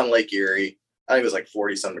up on Lake Erie. I think it was like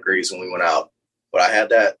 40-some degrees when we went out. But I had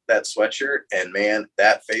that sweatshirt, and man,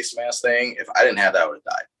 that face mask thing, if I didn't have that, I would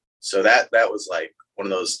have died. So that was like one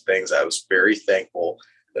of those things. I was very thankful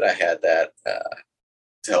that I had that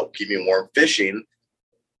to help keep me warm fishing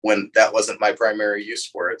when that wasn't my primary use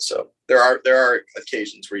for it. So there are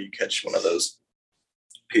occasions where you catch one of those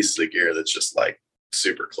pieces of gear that's just like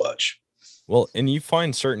super clutch. Well, and you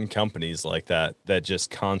find certain companies like that just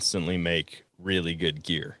constantly make really good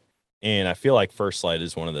gear. And I feel like First Light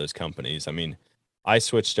is one of those companies. I mean, I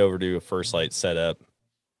switched over to a First Light setup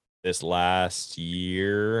this last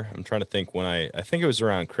year. I'm trying to think when I think it was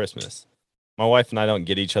around Christmas. My wife and I don't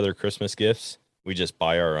get each other Christmas gifts. We just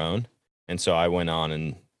buy our own. And so I went on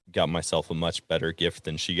and got myself a much better gift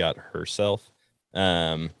than she got herself.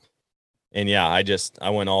 And yeah, I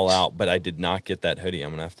went all out, but I did not get that hoodie.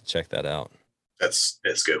 I'm going to have to check that out. That's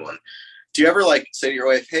a good one. Do you ever like say to your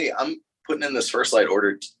wife, hey, I'm putting in this First Light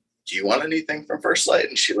order. Do you want anything from First Light?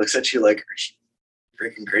 And she looks at you like, are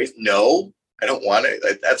you freaking crazy? No, I don't want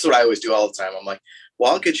it. That's what I always do all the time. I'm like,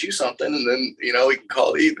 well, I'll get you something, and then, we can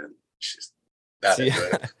call it even. She's not into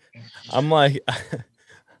it. I'm like,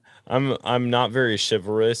 I'm not very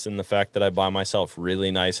chivalrous in the fact that I buy myself really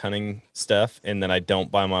nice hunting stuff, and then I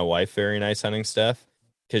don't buy my wife very nice hunting stuff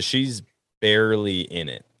because she's barely in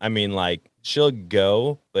it. I mean, like, she'll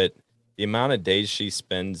go, but the amount of days she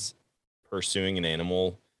spends pursuing an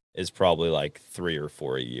animal is probably like 3 or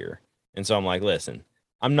 4 a year. And so I'm like, listen,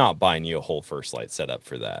 I'm not buying you a whole First Light setup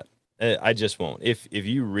for that. I just won't. If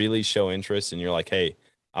you really show interest and you're like, hey,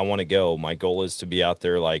 I want to go, my goal is to be out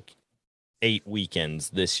there like 8 weekends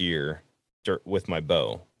this year with my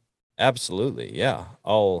bow. Absolutely. Yeah.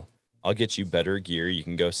 I'll get you better gear. You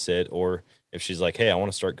can go sit. Or if she's like, hey, I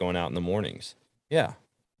want to start going out in the mornings. Yeah,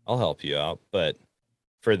 I'll help you out. But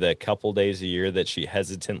for the couple days a year that she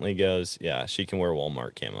hesitantly goes, yeah, she can wear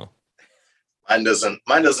Walmart camo. Mine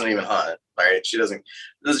doesn't even hunt. Right. She doesn't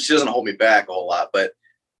hold me back a whole lot, but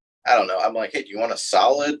I don't know. I'm like, hey, do you want a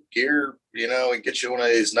solid gear, and get you one of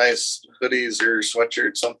these nice hoodies or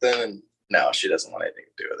sweatshirt, something? And no, she doesn't want anything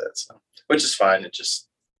to do with it. So, which is fine. It just,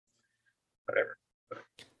 whatever.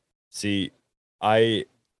 See, I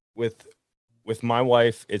with my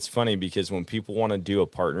wife, it's funny because when people want to do a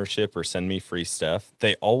partnership or send me free stuff,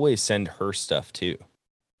 they always send her stuff too.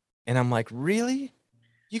 And I'm like, really?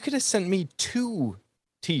 You could have sent me 2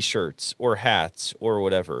 t-shirts or hats or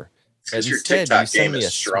whatever. Because your TikTok game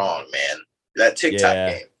is strong, man. That TikTok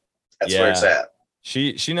game, that's where it's at.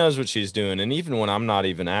 She knows what she's doing, and even when I'm not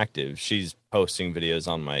even active, she's posting videos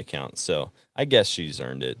on my account. So I guess she's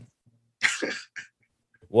earned it.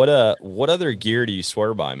 What other gear do you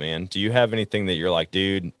swear by, man? Do you have anything that you're like,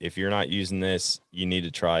 dude, if you're not using this, you need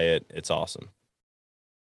to try it. It's awesome.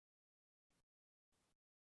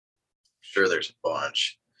 Sure, there's a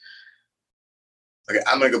bunch. Okay,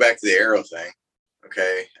 I'm gonna go back to the arrow thing.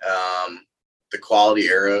 Okay, the quality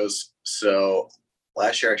arrows. So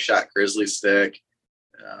last year I shot Grizzly stick.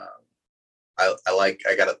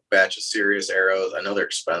 I got a batch of serious arrows. I know they're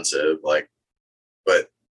expensive, but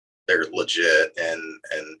they're legit and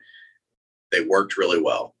they worked really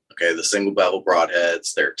well. Okay, the single bevel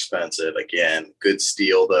broadheads, they're expensive. Again, good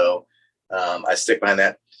steel though. I stick behind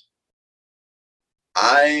that.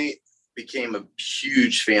 I became a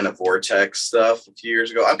huge fan of Vortex stuff a few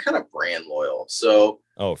years ago. I'm kind of brand loyal. So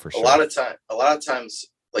for sure. A lot of times,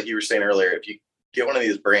 like you were saying earlier, if you get one of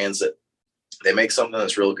these brands that they make something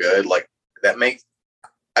that's real good, like I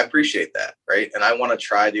appreciate that. Right. And I want to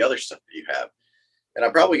try the other stuff that you have. And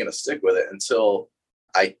I'm probably going to stick with it until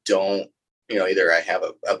I don't, either I have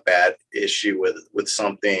a bad issue with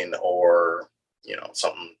something or,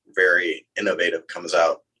 something very innovative comes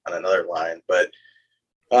out on another line. But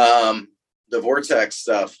the Vortex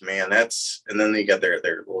stuff, man, and then you got their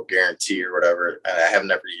little guarantee or whatever. And I have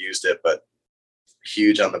never used it, but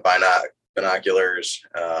huge on the binoculars.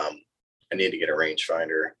 I need to get a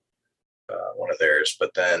rangefinder, one of theirs,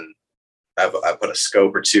 but then I put a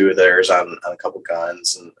scope or 2 of theirs on a couple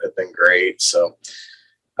guns and it's been great. So,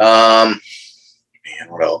 man,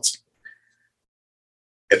 what else?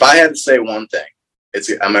 If I had to say one thing,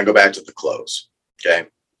 I'm going to go back to the clothes. Okay.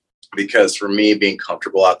 Because for me, being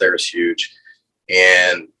comfortable out there is huge.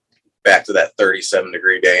 And back to that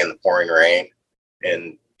 37-degree day in the pouring rain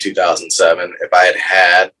in 2007, if I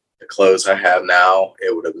had the clothes I have now,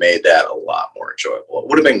 it would have made that a lot more enjoyable. It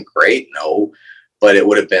would have been great, no, but it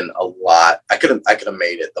would have been a lot. I could have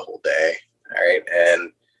made it the whole day. All right.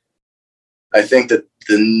 And I think that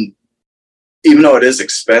even though it is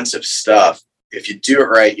expensive stuff, if you do it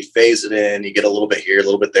right, you phase it in, you get a little bit here, a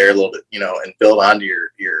little bit there, a little bit, and build onto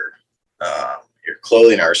your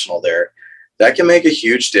clothing arsenal there, that can make a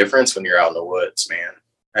huge difference when you're out in the woods, man.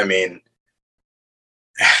 I mean,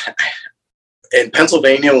 in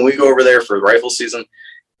Pennsylvania, when we go over there for rifle season,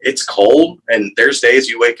 it's cold and there's days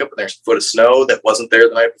you wake up and there's a foot of snow that wasn't there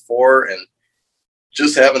the night before. And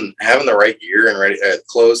just having the right gear and ready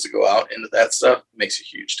clothes to go out into that stuff makes a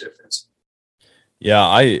huge difference. Yeah,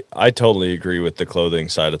 I totally agree with the clothing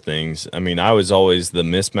side of things. I mean, I was always the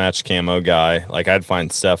mismatched camo guy. Like I'd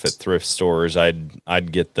find stuff at thrift stores.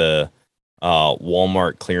 I'd get the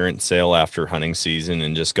Walmart clearance sale after hunting season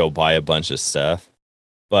and just go buy a bunch of stuff.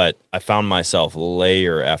 But I found myself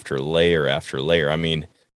layer after layer after layer. I mean,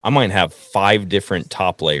 I might have 5 different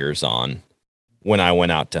top layers on when I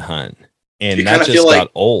went out to hunt. And that just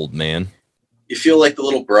got old, man. You feel like the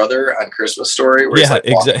little brother on Christmas Story where yeah,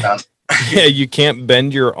 exactly. Yeah, you can't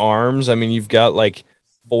bend your arms. I mean, you've got like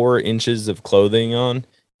 4 inches of clothing on,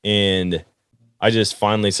 and I just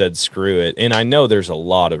finally said, screw it. And I know there's a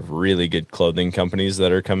lot of really good clothing companies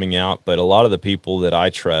that are coming out, but a lot of the people that I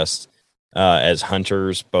trust as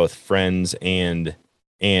hunters, both friends and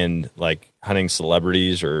like hunting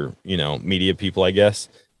celebrities or, media people, I guess,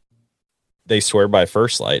 they swear by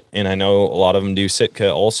First Light. And I know a lot of them do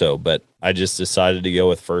Sitka also, but I just decided to go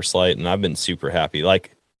with First Light, and I've been super happy.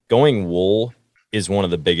 Like, going wool is one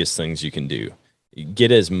of the biggest things you can do.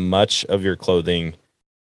 Get as much of your clothing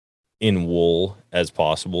in wool as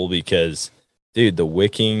possible because, dude, the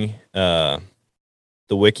wicking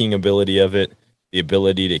ability of it, the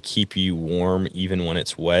ability to keep you warm even when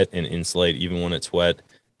it's wet and insulate even when it's wet,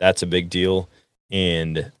 that's a big deal.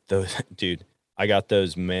 And those, dude, I got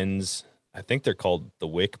those men's, I think they're called the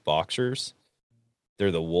Wick boxers.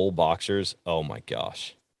 They're the wool boxers. Oh my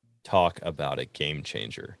gosh. Talk about a game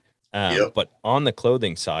changer. Yep. But on the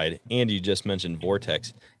clothing side, and you just mentioned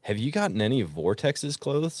Vortex. Have you gotten any of Vortex's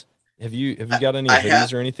clothes? Have you got any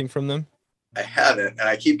hoodies or anything from them? I haven't, and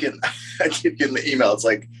I keep getting the email. It's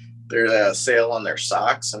like there's a sale on their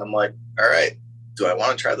socks, and I'm like, all right, do I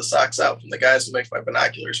want to try the socks out from the guys who make my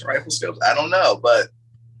binoculars and rifle scopes? I don't know, but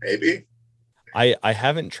maybe. I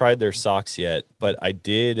haven't tried their socks yet, but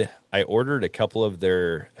I ordered a couple of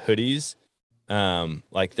their hoodies.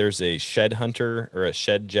 Like there's a shed hunter or a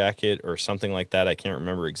shed jacket or something like that. I can't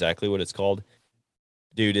remember exactly what it's called.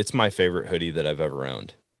 Dude, it's my favorite hoodie that I've ever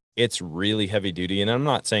owned. It's really heavy duty, and I'm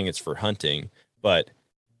not saying it's for hunting, but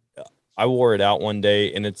I wore it out one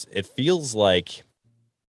day and it feels like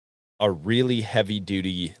a really heavy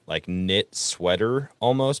duty, like knit sweater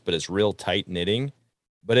almost, but it's real tight knitting.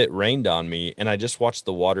 But it rained on me and I just watched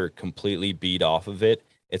the water completely bead off of it.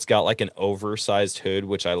 It's got like an oversized hood,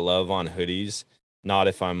 which I love on hoodies. Not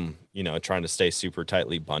if I'm, trying to stay super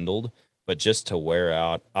tightly bundled, but just to wear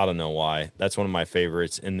out. I don't know why. That's one of my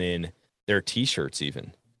favorites. And then their t-shirts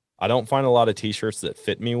even. I don't find a lot of t-shirts that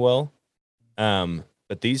fit me well.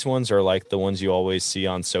 But these ones are like the ones you always see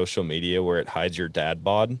on social media where it hides your dad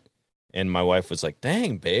bod. And my wife was like,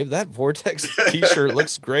 dang, babe, that Vortex t-shirt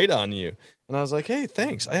looks great on you. And I was like, hey,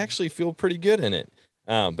 thanks. I actually feel pretty good in it.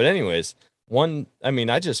 But anyways,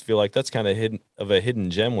 I just feel like that's kind of a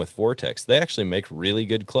hidden gem with Vortex. They actually make really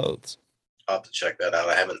good clothes. I'll have to check that out.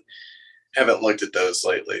 I haven't looked at those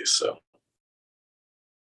lately. So,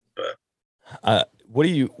 but what are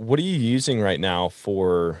you using right now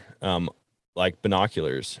for like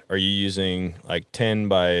binoculars? Are you using like 10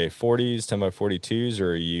 by 40s, 10 by 42s,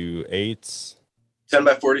 or are you 8s? 10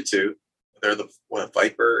 by 42. They're the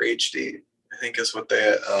Viper HD, I think is what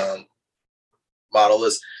the model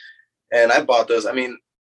is. And I bought those. I mean,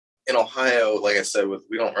 in Ohio, like I said,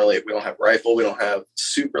 we don't have rifle. We don't have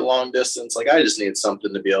super long distance. Like I just need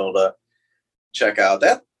something to be able to check out.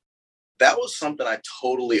 That was something I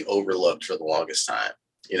totally overlooked for the longest time.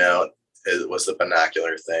 It was the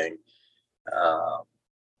binocular thing.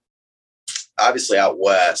 Obviously out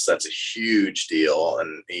west, that's a huge deal.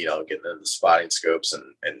 And, getting into the spotting scopes and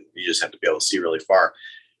you just have to be able to see really far.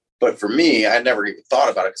 But for me, I never even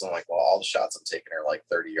thought about it because I'm like, well, all the shots I'm taking are like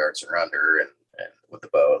 30 yards or under and with the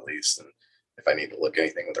bow at least. And if I need to look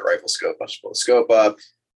anything with a rifle scope, I'll just pull the scope up.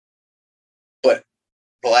 But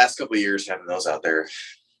the last couple of years having those out there,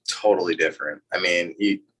 totally different. I mean,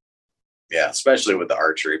 especially with the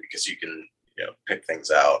archery because you can, pick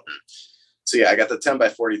things out. So yeah, I got the 10 by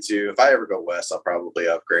 42. If I ever go west, I'll probably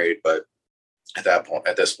upgrade. But at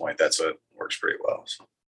this point, that's what works pretty well. So.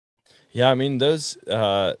 Yeah, I mean those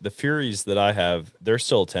the Furies that I have, they're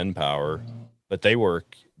still 10 power, but they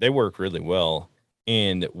work really well.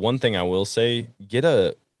 And one thing I will say,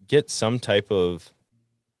 get some type of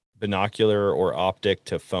binocular or optic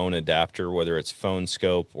to phone adapter, whether it's Phone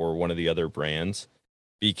Scope or one of the other brands,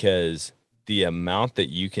 because the amount that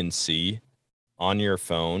you can see on your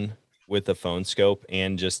phone with a Phone Scope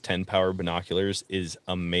and just 10 power binoculars is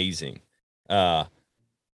amazing. I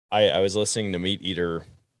was listening to Meat Eater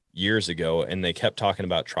years ago and they kept talking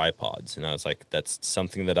about tripods, and I was like, that's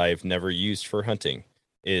something that I've never used for hunting,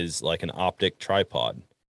 is like an optic tripod.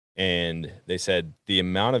 And they said the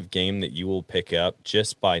amount of game that you will pick up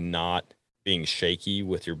just by not being shaky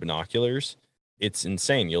with your binoculars, it's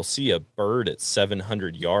insane. You'll see a bird at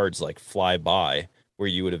 700 yards like fly by where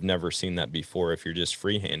you would have never seen that before if you're just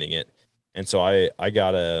freehanding it. And so I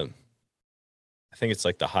got I think it's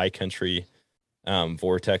like the High Country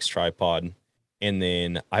Vortex tripod. And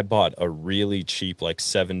then I bought a really cheap, like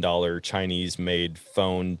 $7 Chinese made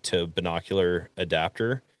phone to binocular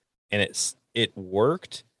adapter. And it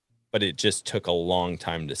worked, but it just took a long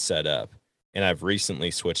time to set up. And I've recently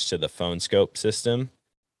switched to the Phone Scope system,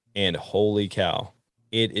 and holy cow,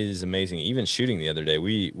 it is amazing. Even shooting the other day,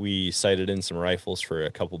 we sighted in some rifles for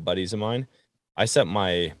a couple buddies of mine. I set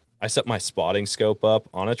my spotting scope up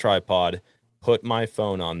on a tripod, put my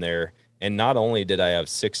phone on there, and not only did I have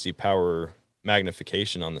 60 power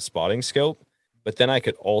magnification on the spotting scope, but then I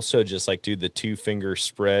could also just like do the 2-finger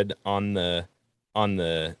spread on the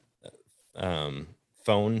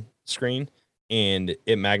phone screen, and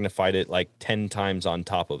it magnified it like 10 times on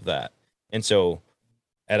top of that. And so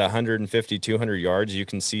at 150, 200 yards, you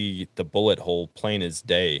can see the bullet hole plain as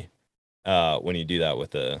day when you do that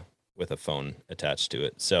with a phone attached to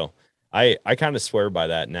it. So I kind of swear by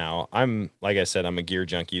that now. Like I said, I'm a gear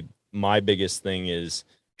junkie. My biggest thing is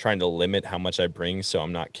trying to limit how much I bring so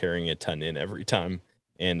I'm not carrying a ton in every time,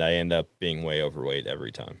 and I end up being way overweight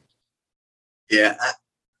every time. Yeah,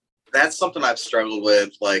 that's something I've struggled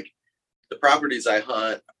with. Like the properties I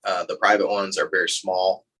hunt, the private ones are very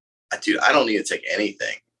small. Dude, I don't need to take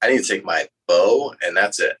anything. I need to take my bow and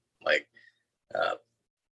that's it. Like,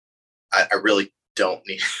 I really don't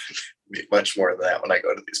much more than that when I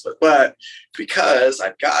go to these, but because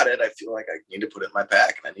I've got it, I feel like I need to put it in my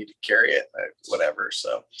pack and I need to carry it, whatever.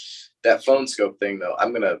 So that phone scope thing though, I'm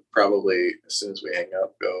going to probably, as soon as we hang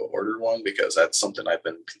up, go order one, because that's something I've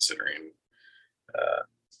been considering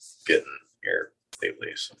getting here lately.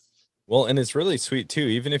 So. Well, and it's really sweet too.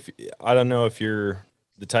 Even if, I don't know if you're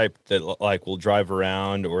the type that like will drive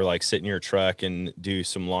around or like sit in your truck and do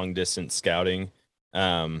some long distance scouting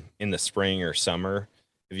in the spring or summer.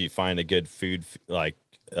 If you find a good food, like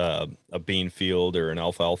a bean field or an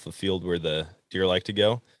alfalfa field where the deer like to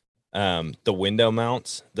go, the window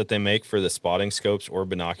mounts that they make for the spotting scopes or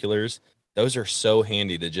binoculars, those are so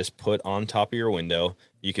handy to just put on top of your window.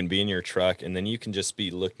 You can be in your truck and then you can just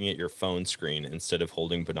be looking at your phone screen instead of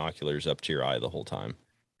holding binoculars up to your eye the whole time.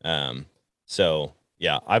 So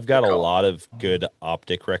yeah, I've got a lot of good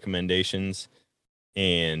optic recommendations,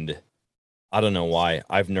 and I don't know why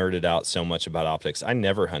I've nerded out so much about optics. I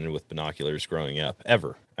never hunted with binoculars growing up,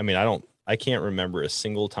 ever. I mean, I can't remember a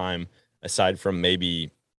single time aside from maybe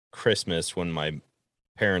Christmas when my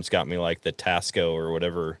parents got me like the Tasco or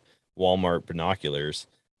whatever Walmart binoculars.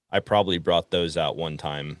 I probably brought those out one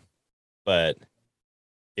time, but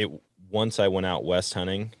once I went out west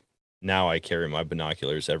hunting, now I carry my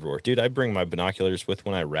binoculars everywhere. Dude, I bring my binoculars with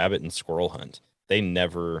when I rabbit and squirrel hunt.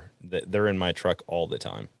 They're in my truck all the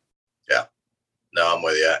time. Yeah. No, I'm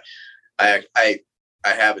with you. I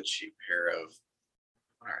have a cheap pair of,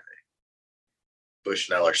 what are they?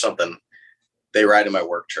 Bushnell or something. They ride in my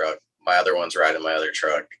work truck. My other ones ride in my other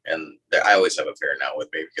truck. And I always have a pair now with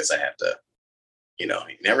me because I have to, you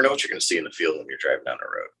never know what you're going to see in the field when you're driving down the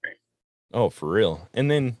road. Right? Oh, for real. And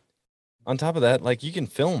then on top of that, like you can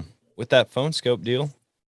film with that phone scope deal.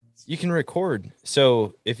 You can record.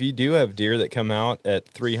 So if you do have deer that come out at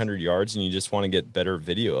 300 yards and you just want to get better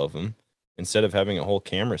video of them, instead of having a whole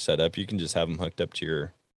camera set up, you can just have them hooked up to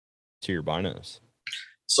your binos.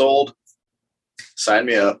 Sold. Sign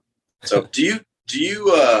me up. So do you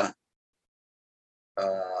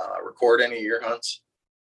record any of your hunts?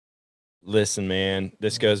 Listen, man,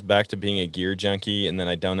 this goes back to being a gear junkie, and then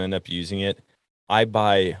I don't end up using it. I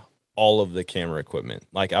buy all of the camera equipment.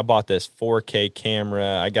 Like I bought this 4K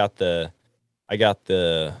camera. I got the I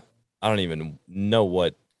don't even know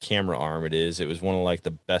what camera arm it is. It was one of like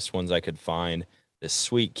the best ones I could find. This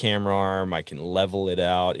sweet camera arm. I can level it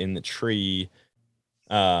out in the tree.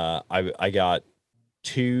 I got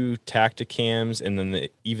 2 Tacticams and then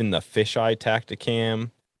even the fisheye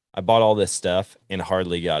Tacticam. I bought all this stuff and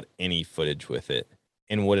hardly got any footage with it.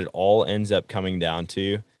 And what it all ends up coming down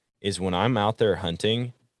to is when I'm out there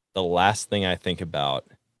hunting, the last thing I think about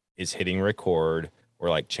is hitting record or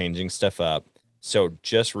like changing stuff up. So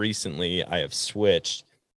just recently I have switched.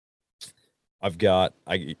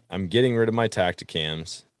 I'm getting rid of my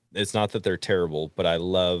Tacticams. It's not that they're terrible, but I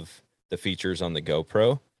love the features on the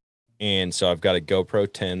GoPro. And so I've got a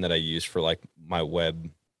GoPro 10 that I use for like my web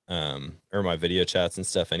or my video chats and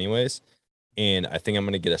stuff anyways. And I think I'm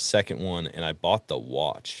going to get a second one. And I bought the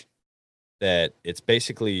watch that it's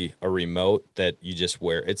basically a remote that you just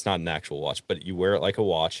wear. It's not an actual watch, but you wear it like a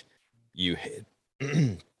watch. You hit,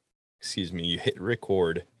 you hit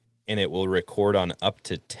record and it will record on up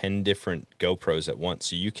to 10 different GoPros at once.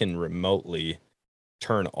 So you can remotely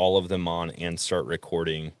turn all of them on and start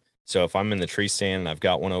recording. So if I'm in the tree stand and I've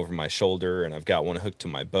got one over my shoulder and I've got one hooked to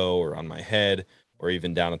my bow or on my head or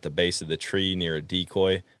even down at the base of the tree near a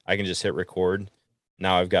decoy, I can just hit record.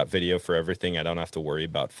 Now I've got video for everything. I don't have to worry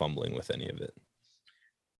about fumbling with any of it.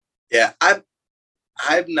 Yeah, I've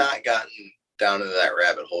not gotten down into that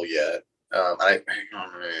rabbit hole yet.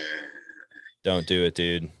 Don't do it,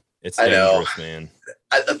 dude. It's dangerous, man.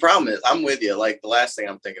 The problem is, I'm with you. Like the last thing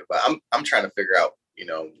I'm thinking about, I'm trying to figure out,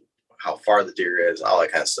 how far the deer is, all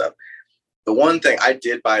that kind of stuff. The one thing I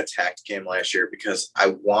did buy a Tacticam last year because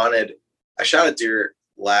I shot a deer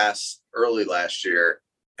early last year,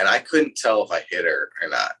 and I couldn't tell if I hit her or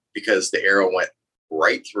not because the arrow went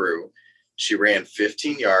right through. She ran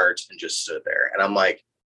 15 yards and just stood there. And I'm like,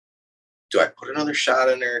 do I put another shot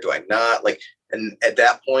in there? Do I not? And at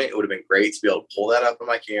that point, it would have been great to be able to pull that up on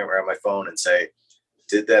my camera, on my phone, and say,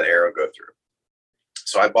 did that arrow go through?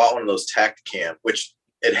 So I bought one of those Tacticam, which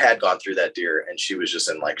it had gone through that deer, and she was just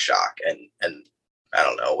in like shock. And I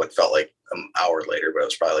don't know what felt like an hour later, but it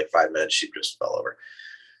was probably like 5 minutes. She just fell over.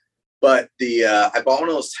 But I bought one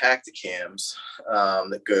of those Tacticams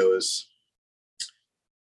that goes, I'm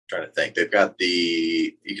trying to think. They've got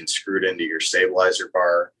you can screw it into your stabilizer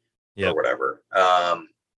bar or whatever. And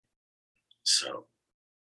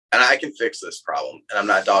I can fix this problem. And I'm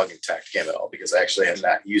not dogging Tacticam at all because I actually have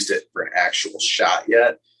not used it for an actual shot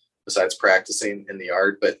yet, besides practicing in the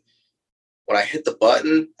yard. But when I hit the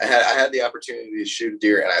button, I had the opportunity to shoot a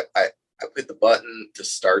deer, and I put the button to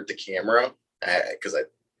start the camera because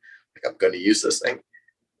I'm going to use this thing.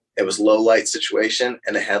 It was low light situation,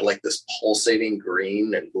 and it had like this pulsating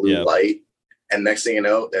green and blue light. And next thing you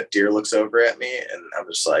know, that deer looks over at me, and I'm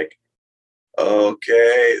just like,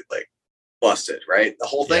 okay, like busted, right? The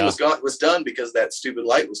whole thing was done because that stupid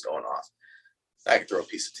light was going off. I could throw a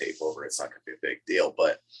piece of tape over it. It's not going to be a big deal,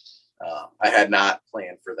 but I had not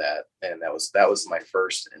planned for that. And that was my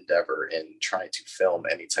first endeavor in trying to film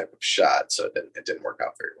any type of shot. So it didn't work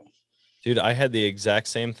out very well. Dude, I had the exact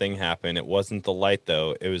same thing happen. It wasn't the light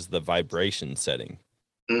though. It was the vibration setting.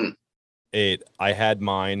 I had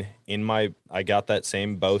mine I got that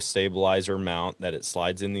same bow stabilizer mount that it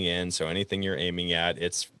slides in the end. So anything you're aiming at,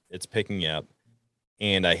 it's picking up.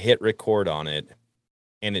 And I hit record on it,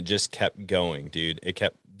 and it just kept going, dude. It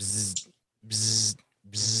kept bzz, bzz,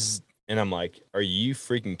 bzz. And I'm like, are you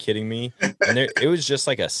freaking kidding me? And it was just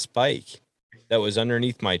like a spike that was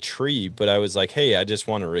underneath my tree. But I was like, hey, I just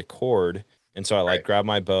want to record. And so I grabbed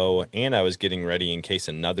my bow, and I was getting ready in case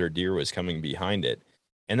another deer was coming behind it.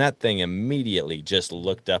 And that thing immediately just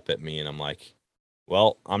looked up at me, and I'm like,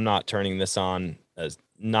 well, I'm not turning this on as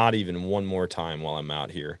not even one more time while I'm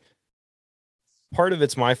out here. Part of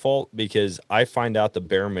it's my fault because I find out the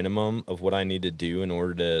bare minimum of what I need to do in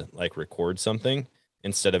order to like record something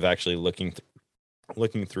instead of actually looking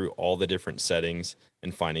through all the different settings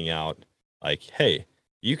and finding out like, hey,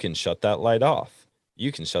 you can shut that light off.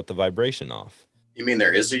 You can shut the vibration off. You mean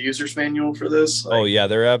there is a user's manual for this? Oh yeah,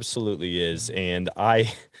 there absolutely is. And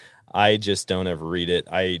I just don't ever read it.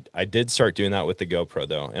 I did start doing that with the GoPro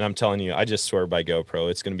though. And I'm telling you, I just swear by GoPro,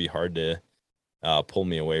 it's going to be hard to pull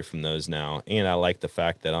me away from those now. And I like the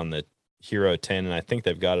fact that on the Hero 10, and I think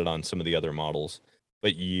they've got it on some of the other models,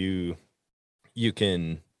 but you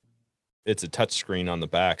can, it's a touch screen on the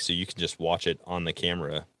back, so you can just watch it on the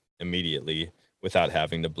camera immediately without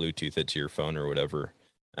having to Bluetooth it to your phone or whatever.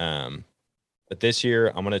 But this year,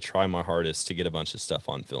 I'm going to try my hardest to get a bunch of stuff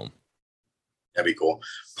on film. That'd be cool.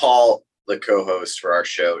 Paul, the co-host for our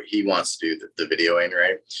show, he wants to do the videoing,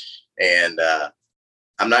 right? And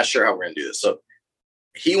I'm not sure how we're going to do this. So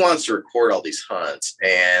he wants to record all these hunts,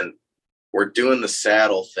 and we're doing the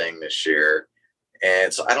saddle thing this year.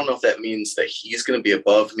 And so I don't know if that means that he's going to be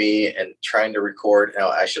above me and trying to record. Now,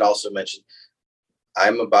 I should also mention,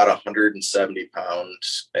 I'm about 170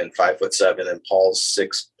 pounds and 5'7", and Paul's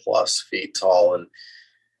 6+ feet tall and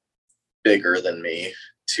bigger than me,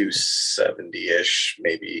 270-ish,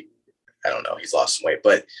 maybe. I don't know. He's lost some weight,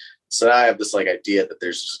 but so now I have this like idea that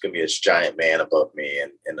there's just going to be this giant man above me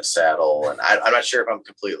in the saddle. And I'm not sure if I'm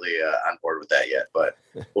completely on board with that yet, but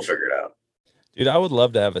we'll figure it out. Dude, I would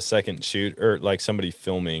love to have a second shoot or like somebody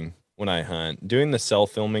filming when I hunt. Doing the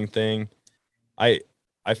self filming thing, I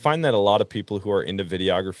find that a lot of people who are into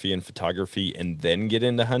videography and photography and then get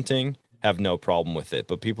into hunting have no problem with it.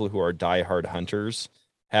 But people who are diehard hunters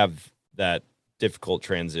have that difficult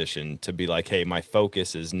transition to be like, hey, my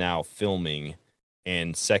focus is now filming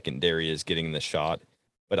and secondary is getting the shot.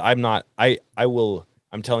 But I'm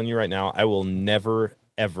telling you right now, I will never,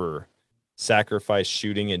 ever sacrifice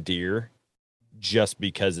shooting a deer just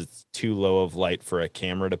because it's too low of light for a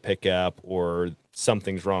camera to pick up or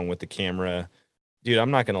something's wrong with the camera. Dude,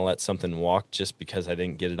 I'm not going to let something walk just because I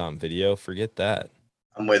didn't get it on video. Forget that.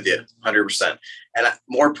 I'm with you 100%. And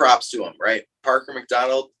more props to him, right? Parker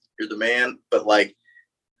McDonald, you're the man. But like,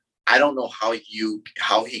 I don't know how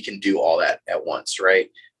he can do all that at once, right?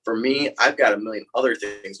 For me, I've got a million other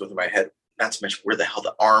things within my head, not to mention where the hell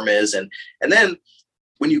the arm is. And then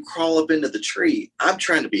when you crawl up into the tree, I'm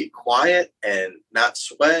trying to be quiet and not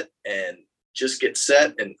sweat and just get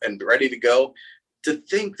set and ready to go. To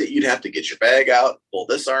think that you'd have to get your bag out, pull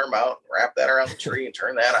this arm out, wrap that around the tree and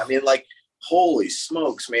turn that. I mean, like, holy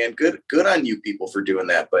smokes, man. Good on you people for doing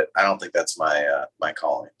that. But I don't think that's my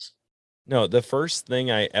callings. No, the first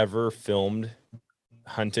thing I ever filmed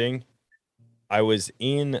hunting, I was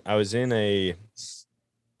in a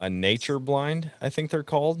nature blind, I think they're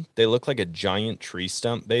called. They look like a giant tree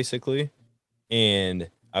stump, basically.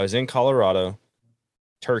 And I was in Colorado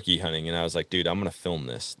turkey hunting, and I was like, dude, I'm going to film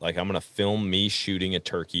this. Like, I'm going to film me shooting a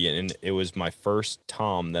turkey. And it was my first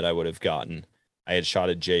tom that I would have gotten. I had shot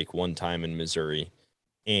a Jake one time in Missouri,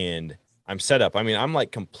 and I'm set up. I mean, I'm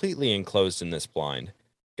like completely enclosed in this blind.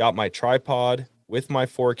 Got my tripod with my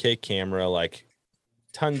 4K camera, like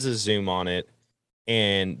tons of zoom on it.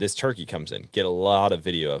 And this turkey comes in, get a lot of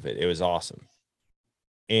video of it. It was awesome.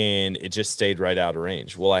 And it just stayed right out of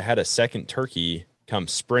range. Well, I had a second turkey come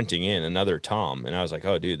sprinting in, another tom. And I was like,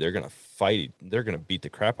 oh, dude, they're going to fight. They're going to beat the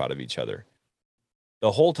crap out of each other.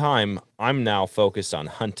 The whole time, I'm now focused on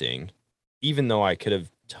hunting. even though I could have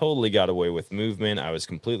totally got away with movement, I was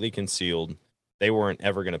completely concealed. They weren't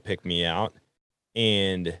ever going to pick me out.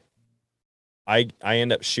 And I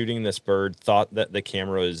end up shooting this bird, thought that the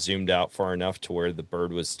camera was zoomed out far enough to where the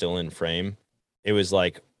bird was still in frame. It was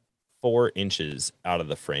like 4 inches out of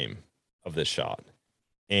the frame of the shot.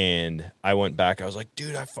 And I went back. I was like,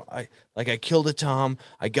 dude, I killed a tom.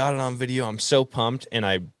 I got it on video. I'm so pumped. And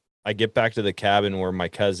I get back to the cabin where my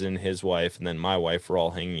cousin, his wife, and then my wife were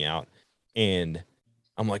all hanging out. And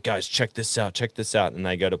I'm like, guys, check this out. Check this out. And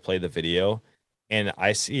I go to play the video and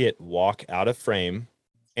I see it walk out of frame.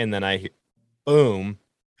 And then I hear, boom.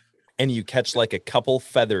 And you catch like a couple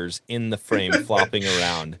feathers in the frame flopping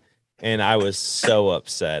around. And I was so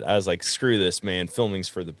upset. I was like, screw this, man. Filming's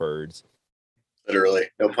for the birds. Literally,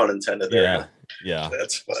 no pun intended there. Yeah.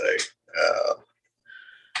 That's funny.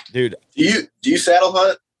 Dude, do you saddle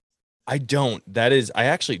hunt? I don't. I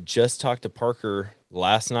actually just talked to Parker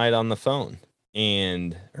last night on the phone,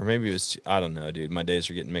 or maybe it was, I don't know, dude. My days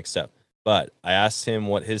are getting mixed up. But I asked him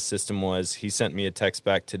what his system was. He sent me a text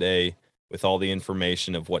back today with all the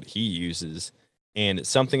information of what he uses, and it's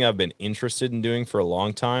something I've been interested in doing for a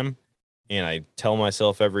long time. And I tell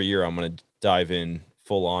myself every year I'm going to dive in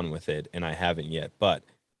full on with it, and I haven't yet. But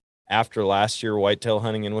after last year whitetail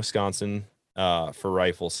hunting in Wisconsin for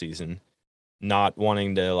rifle season, not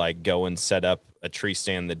wanting to like go and set up a tree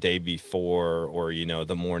stand the day before or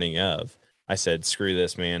the morning of, I said, screw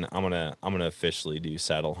this, man. I'm gonna officially do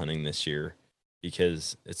saddle hunting this year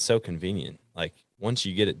because it's so convenient. Like once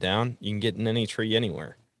you get it down, you can get in any tree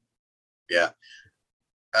anywhere. Yeah.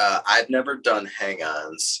 I've never done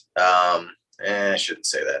hang-ons. I shouldn't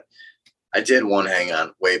say that. I did one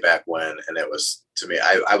hang-on way back when, and it was, to me,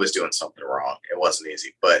 I was doing something wrong. It wasn't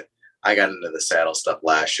easy, but I got into the saddle stuff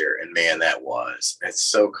last year, and man, it's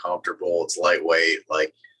so comfortable. It's lightweight.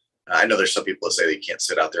 Like, I know there's some people that say that you can't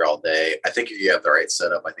sit out there all day. I think if you have the right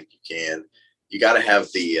setup, I think you can. You got to have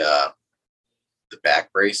the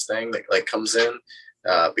back brace thing that like comes in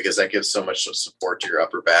because that gives so much support to your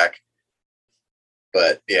upper back.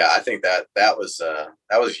 But yeah, I think that was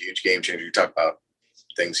a huge game changer. You talk about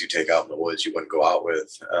things you take out in the woods you wouldn't go out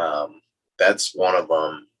with. That's one of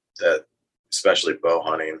them that, especially bow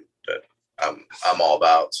hunting, that I'm all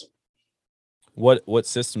about. So, what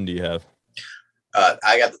system do you have?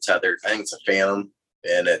 I got the tethered. I think it's a Phantom,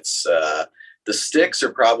 and it's the sticks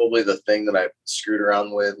are probably the thing that I've screwed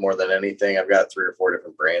around with more than anything. I've got 3 or 4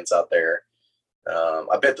 different brands out there.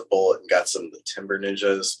 I bit the bullet and got some of the Timber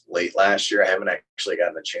Ninjas late last year. I haven't actually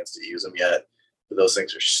gotten a chance to use them yet, but those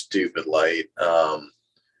things are stupid light. The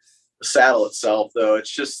saddle itself, though,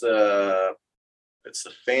 it's just it's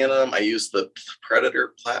the Phantom. I use the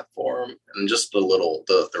Predator platform and just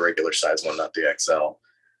the regular size one, not the XL.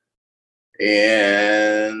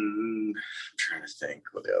 And I'm trying to think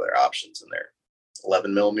what the other options in there.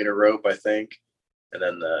 11 millimeter rope, I think. And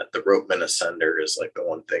then the Ropeman Ascender is like the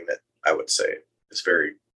one thing that I would say is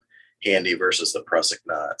very handy versus the Prusik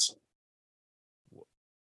knots.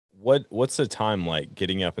 What's the time like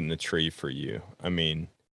getting up in the tree for you? I mean,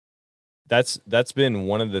 that's been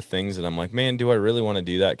one of the things that I'm like, man, do I really want to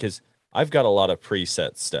do that? Because I've got a lot of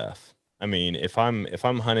preset stuff. I mean, if I'm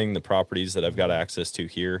hunting the properties that I've got access to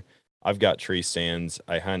here, I've got tree stands.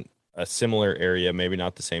 I hunt a similar area, maybe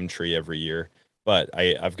not the same tree every year, but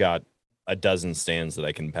I've got a dozen stands that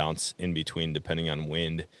I can bounce in between depending on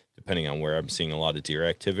wind, depending on where I'm seeing a lot of deer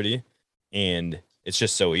activity. And it's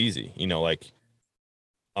just so easy, like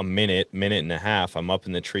a minute and a half, I'm up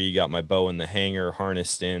in the tree, got my bow in the hanger,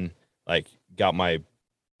 harnessed in, like got my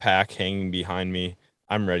pack hanging behind me.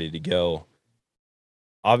 I'm ready to go.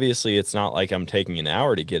 Obviously, it's not like I'm taking an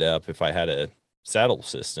hour to get up if I had a saddle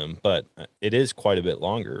system, but it is quite a bit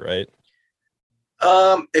longer, right?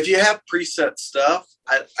 If you have preset stuff,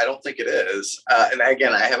 I don't think it is. And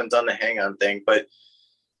again, I haven't done the hang-on thing, but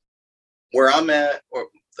where I'm at, or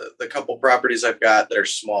the couple properties I've got that are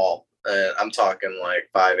small, I'm talking like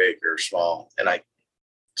 5 acres small, and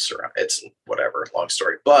it's whatever, long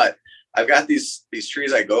story. But I've got these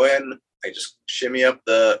trees. I go in, I just shimmy up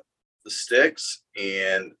the sticks,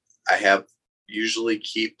 and I usually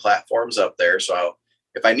keep platforms up there. So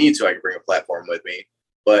if I need to, I can bring a platform with me.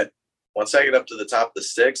 But once I get up to the top of the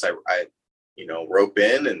sticks, I rope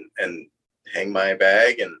in and hang my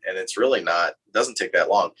bag, and it's really it doesn't take that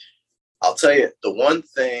long. I'll tell you, the one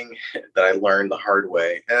thing that I learned the hard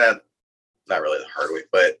way, and not really the hard way,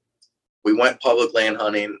 but we went public land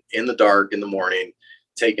hunting in the dark in the morning,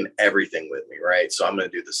 taking everything with me, right? So I'm going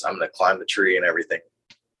to do this. I'm going to climb the tree and everything.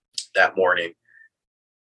 That morning,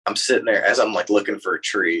 I'm sitting there as I'm like looking for a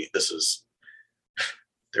tree.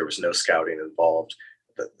 There was no scouting involved.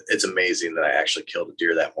 it's amazing that I actually killed a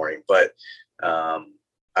deer that morning. But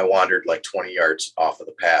I wandered like 20 yards off of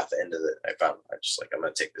the path into I'm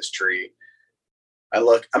going to take this tree.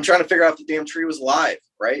 I'm trying to figure out if the damn tree was alive,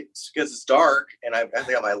 right? It's because it's dark, and I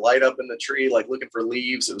got my light up in the tree, like looking for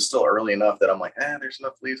leaves. It was still early enough that I'm like, there's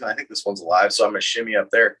enough leaves, and I think this one's alive, so I'm going to shimmy up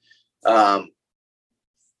there.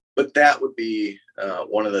 But that would be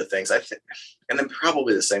one of the things I think. And then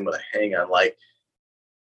probably the same with a hang on. Like,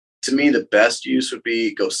 to me, the best use would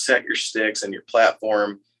be go set your sticks and your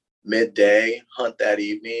platform midday, hunt that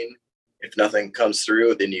evening. If nothing comes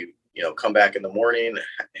through, then you come back in the morning,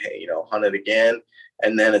 hunt it again,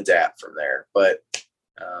 and then adapt from there. But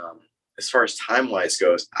as far as time wise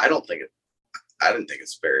goes, I didn't think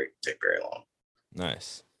it's take very long.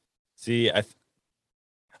 Nice. See,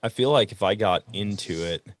 I feel like if I got into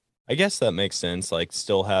it, I guess that makes sense. Like,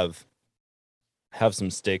 still have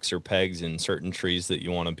some sticks or pegs in certain trees that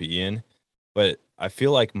you want to be in. But I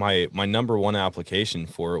feel like my number one application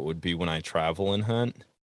for it would be when I travel and hunt,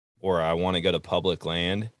 or I want to go to public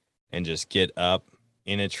land and just get up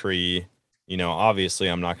in a tree. Obviously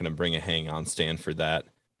I'm not going to bring a hang on stand for that,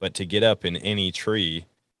 but to get up in any tree,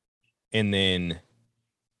 and then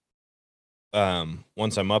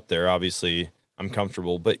once I'm up there, obviously I'm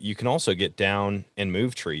comfortable, but you can also get down and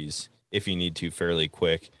move trees if you need to fairly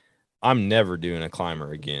quick. I'm never doing a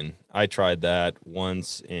climber again. I tried that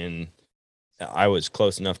once, and I was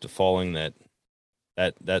close enough to falling that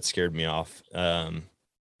scared me off. But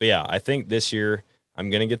yeah, I think this year I'm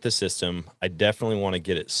going to get the system. I definitely want to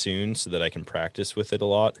get it soon so that I can practice with it a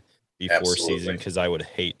lot before season, because I would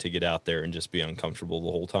hate to get out there and just be uncomfortable the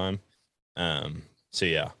whole time. So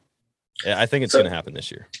yeah, I think it's going to happen this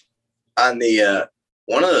year. On the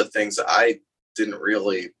one of the things that I didn't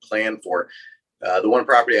really plan for, the one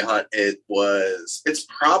property I hunt, it's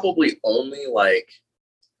probably only like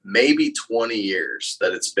maybe 20 years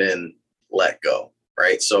that it's been let go,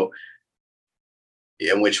 right? So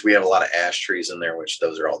in which we have a lot of ash trees in there, which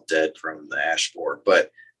those are all dead from the ash borer.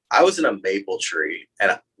 But I was in a maple tree,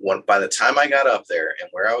 and by the time I got up there and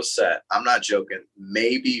where I was set, I'm not joking,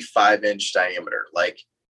 maybe 5-inch diameter, like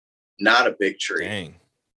not a big tree. Dang.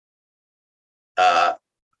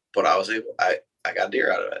 But I got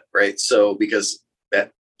deer out of it, right? So because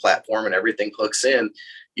that platform and everything hooks in,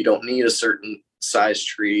 you don't need a certain size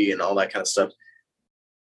tree and all that kind of stuff.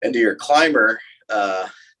 And to your climber,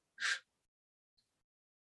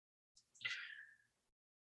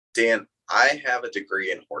 Dan, I have a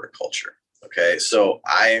degree in horticulture. Okay. So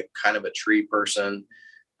I'm kind of a tree person.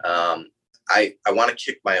 I want to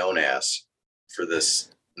kick my own ass for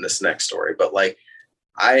this next story, but like,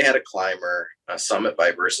 I had a climber, Summit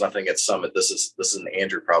Vipers, nothing at Summit. This is an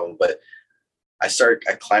Andrew problem, but I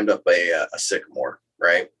climbed up a sycamore,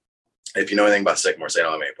 right? If you know anything about sycamores, they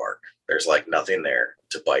don't have any bark. There's like nothing there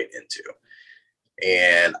to bite into.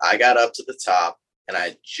 And I got up to the top, and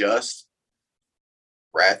I just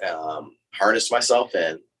harnessed myself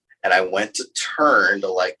in, and I went to turn to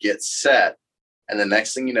like get set. And the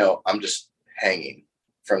next thing you know, I'm just hanging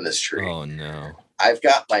from this tree. Oh no. I've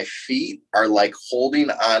got my feet are like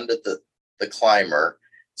holding onto the climber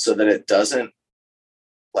so that it doesn't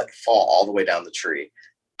like fall all the way down the tree.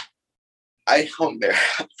 I hung there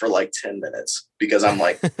for like 10 minutes because I'm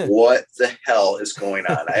like, what the hell is going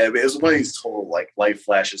on? It was one of these total like light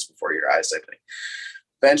flashes before your eyes, I think.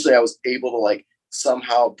 Eventually I was able to like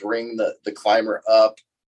somehow bring the climber up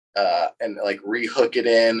and like rehook it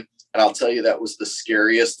in. And I'll tell you, that was the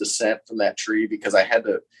scariest descent from that tree, because I had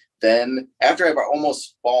to then, after I've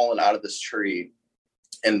almost fallen out of this tree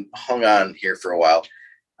and hung on here for a while,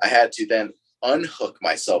 I had to then unhook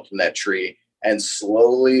myself from that tree and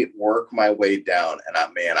slowly work my way down. And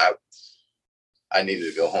I needed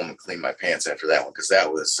to go home and clean my pants after that one, because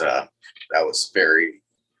that was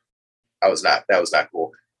not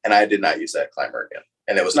cool. And I did not use that climber again.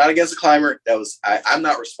 And it was not against the climber. I'm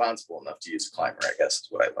not responsible enough to use a climber, I guess is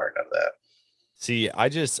what I learned out of that. See, I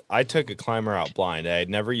took a climber out blind. I had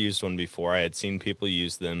never used one before. I had seen people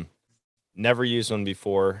use them. Never used one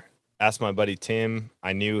before. Asked my buddy Tim.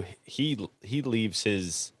 I knew he leaves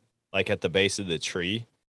his like at the base of the tree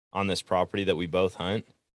on this property that we both hunt.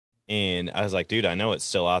 And I was like, dude, I know it's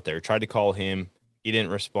still out there. Tried to call him. He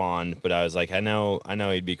didn't respond, but I was like, I know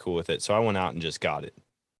he'd be cool with it. So I went out and just got it.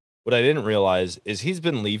 What I didn't realize is he's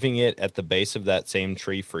been leaving it at the base of that same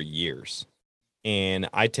tree for years. And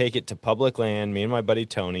I take it to public land. Me and my buddy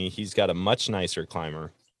Tony, he's got a much nicer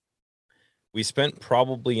climber. We spent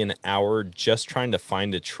probably an hour just trying to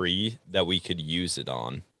find a tree that we could use it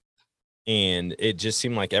on. And it just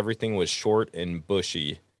seemed like everything was short and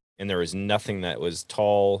bushy, and there was nothing that was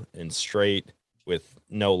tall and straight. with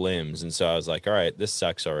no limbs. And so I was like, all right, this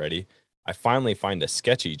sucks already. I finally find a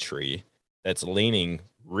sketchy tree that's leaning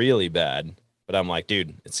really bad, but I'm like,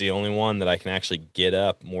 dude, it's the only one that I can actually get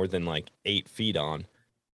up more than like 8 feet on.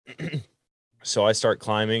 So I start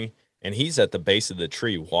climbing, and he's at the base of the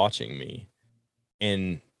tree watching me.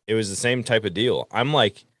 And it was the same type of deal. I'm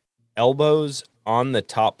like elbows on the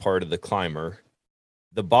top part of the climber.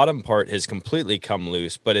 The bottom part has completely come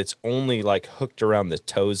loose, but it's only like hooked around the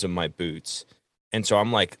toes of my boots. And so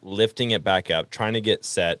I'm like lifting it back up, trying to get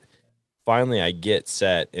set. Finally, I get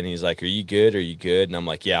set, and he's like, "Are you good? Are you good?" And I'm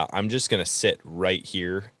like, "Yeah, I'm just going to sit right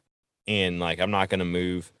here, and like, I'm not going to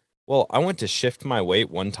move." Well, I went to shift my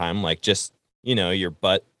weight one time, like just, your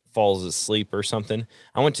butt falls asleep or something.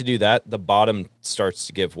 I went to do that. The bottom starts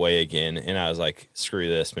to give way again. And I was like, screw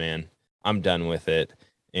this, man. I'm done with it.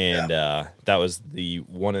 And that was the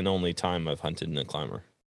one and only time I've hunted in a climber.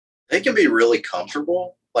 They can be really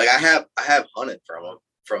comfortable. Like I have hunted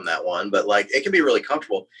from that one, but like it can be really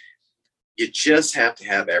comfortable. You just have to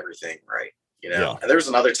have everything right, Yeah. And there was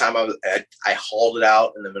another time I hauled it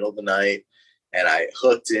out in the middle of the night, and I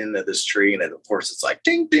hooked into this tree, and of course it's like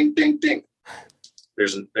ding, ding, ding, ding.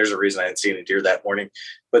 There's a reason I didn't see any deer that morning,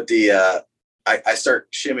 but I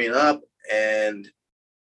start shimmying up, and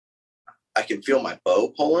I can feel my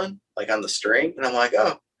bow pulling like on the string, and I'm like,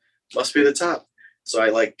 oh, must be the top. So I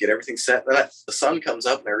like get everything set, and then the sun comes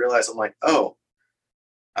up, and I realize I'm like, oh,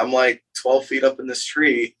 I'm like 12 feet up in this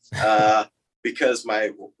tree because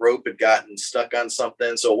my rope had gotten stuck on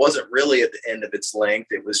something. So it wasn't really at the end of its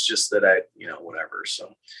length. It was just that whatever.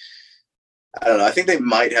 So I don't know. I think they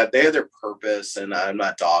have their purpose, and I'm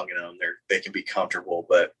not dogging them. They can be comfortable,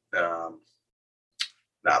 but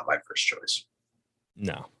not my first choice.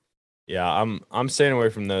 No. Yeah, I'm staying away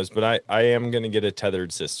from those, but I am going to get a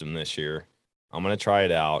tethered system this year. I'm going to try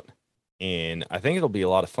it out, and I think it'll be a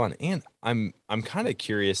lot of fun. And I'm kind of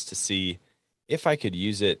curious to see if I could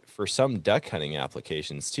use it for some duck hunting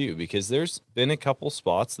applications too, because there's been a couple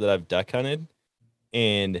spots that I've duck hunted,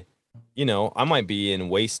 and I might be in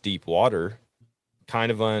waist deep water,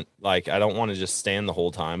 kind of like I don't want to just stand the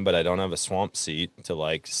whole time, but I don't have a swamp seat to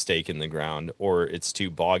like stake in the ground, or it's too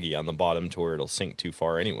boggy on the bottom to where it'll sink too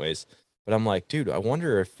far anyways. But I'm like, dude, I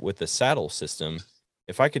wonder if with the saddle system,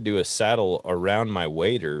 if I could do a saddle around my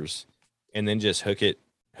waders and then just hook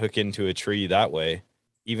into a tree that way,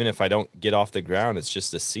 even if I don't get off the ground, it's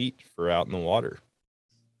just a seat for out in the water.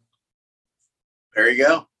 There you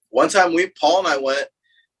go. One time Paul and I went,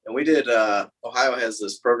 and we did, Ohio has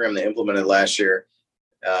this program they implemented last year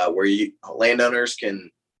where landowners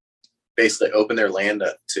can basically open their land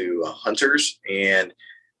up to hunters. And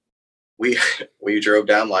we drove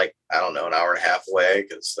down like, I don't know, an hour and a half away,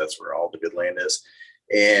 because that's where all the good land is.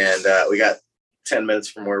 And we got 10 minutes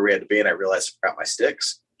from where we had to be, and I realized I forgot my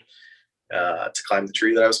sticks to climb the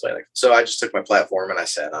tree that I was planning. So I just took my platform and I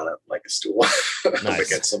sat on it like a stool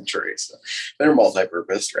against some tree. So they're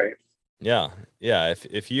multi-purpose, right? Yeah.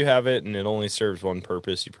 If you have it and it only serves one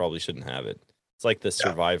purpose, you probably shouldn't have it. It's like the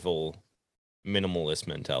survival minimalist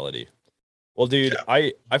mentality. Well, dude,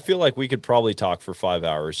 I feel like we could probably talk for 5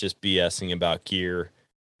 hours just BSing about gear,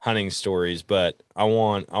 hunting stories, but I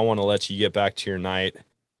want to let you get back to your night,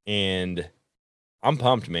 and I'm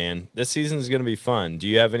pumped, man. This season is going to be fun. Do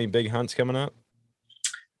you have any big hunts coming up?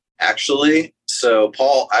 Actually, so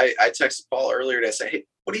Paul, I texted Paul earlier to say, hey,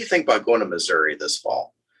 what do you think about going to Missouri this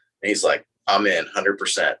fall? And he's like, I'm in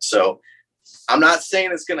 100%. So I'm not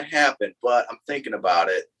saying it's going to happen, but I'm thinking about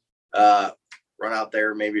it. Run out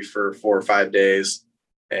there maybe for 4 or 5 days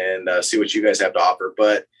and see what you guys have to offer.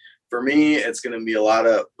 But for me, it's going to be a lot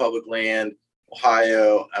of public land,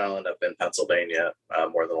 Ohio. I'll end up in Pennsylvania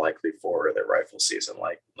more than likely for their rifle season,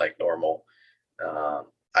 like normal.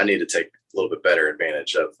 I need to take a little bit better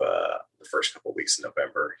advantage of the first couple of weeks in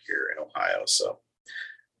November here in Ohio. So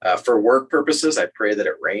for work purposes, I pray that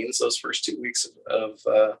it rains those first 2 weeks of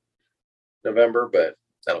November, but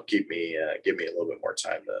that'll give me a little bit more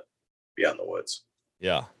time to be out in the woods.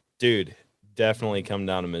 Yeah, dude, definitely come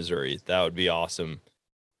down to Missouri. That would be awesome.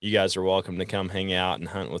 You guys are welcome to come hang out and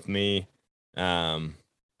hunt with me.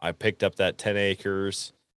 I picked up that 10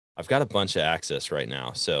 acres. I've got a bunch of access right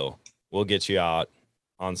now, so we'll get you out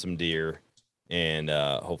on some deer and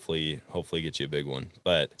hopefully get you a big one.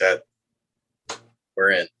 But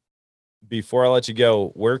we're in. Before I let you go,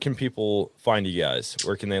 where can people find you guys?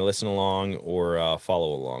 Where can they listen along or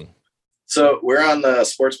follow along? So we're on the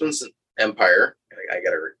Sportsman's Empire. I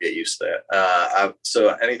got to get used to that. So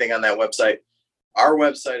anything on that website. Our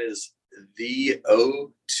website is the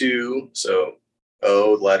O2, so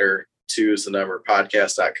O letter 2 is the number,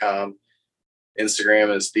 podcast.com.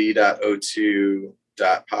 Instagram is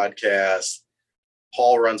the.o2.podcast.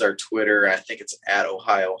 Paul runs our Twitter. I think it's at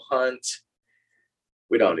Ohio Hunt.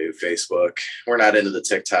 We don't do Facebook. We're not into the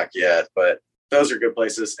TikTok yet, but those are good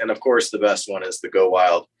places. And of course, the best one is the Go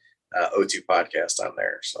Wild O2 podcast on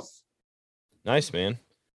there. So nice, man.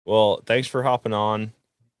 Well, thanks for hopping on.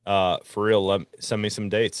 For real, send me some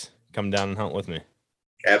dates. Come down and hunt with me.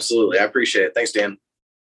 Absolutely. I appreciate it. Thanks, Dan.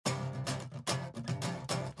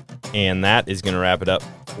 And that is going to wrap it up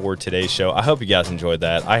for today's show. I hope you guys enjoyed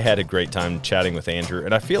that. I had a great time chatting with Andrew,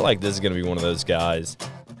 and I feel like this is going to be one of those guys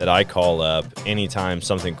that I call up anytime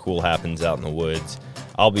something cool happens out in the woods.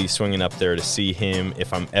 I'll be swinging up there to see him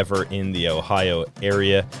if I'm ever in the Ohio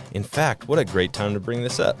area. In fact, what a great time to bring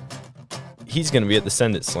this up. He's going to be at the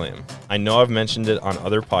Send It Slam. I know I've mentioned it on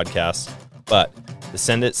other podcasts, but the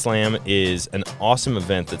Send It Slam is an awesome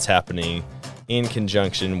event that's happening in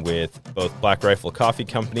conjunction with both Black Rifle Coffee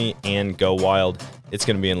Company and Go Wild. It's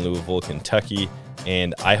going to be in Louisville, Kentucky,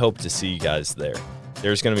 and I hope to see you guys there.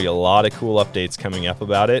 There's going to be a lot of cool updates coming up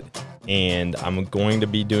about it, and I'm going to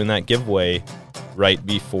be doing that giveaway right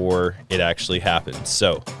before it actually happens.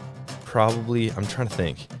 So probably, I'm trying to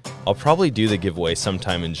think, I'll probably do the giveaway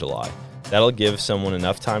sometime in July. That'll give someone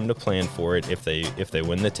enough time to plan for it. If they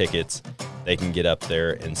win the tickets, they can get up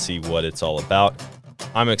there and see what it's all about.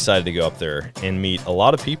 I'm excited to go up there and meet a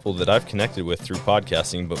lot of people that I've connected with through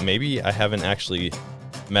podcasting, but maybe I haven't actually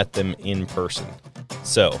met them in person.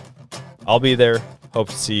 So I'll be there. Hope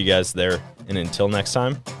to see you guys there. And until next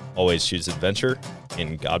time, always choose adventure,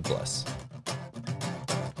 and God bless.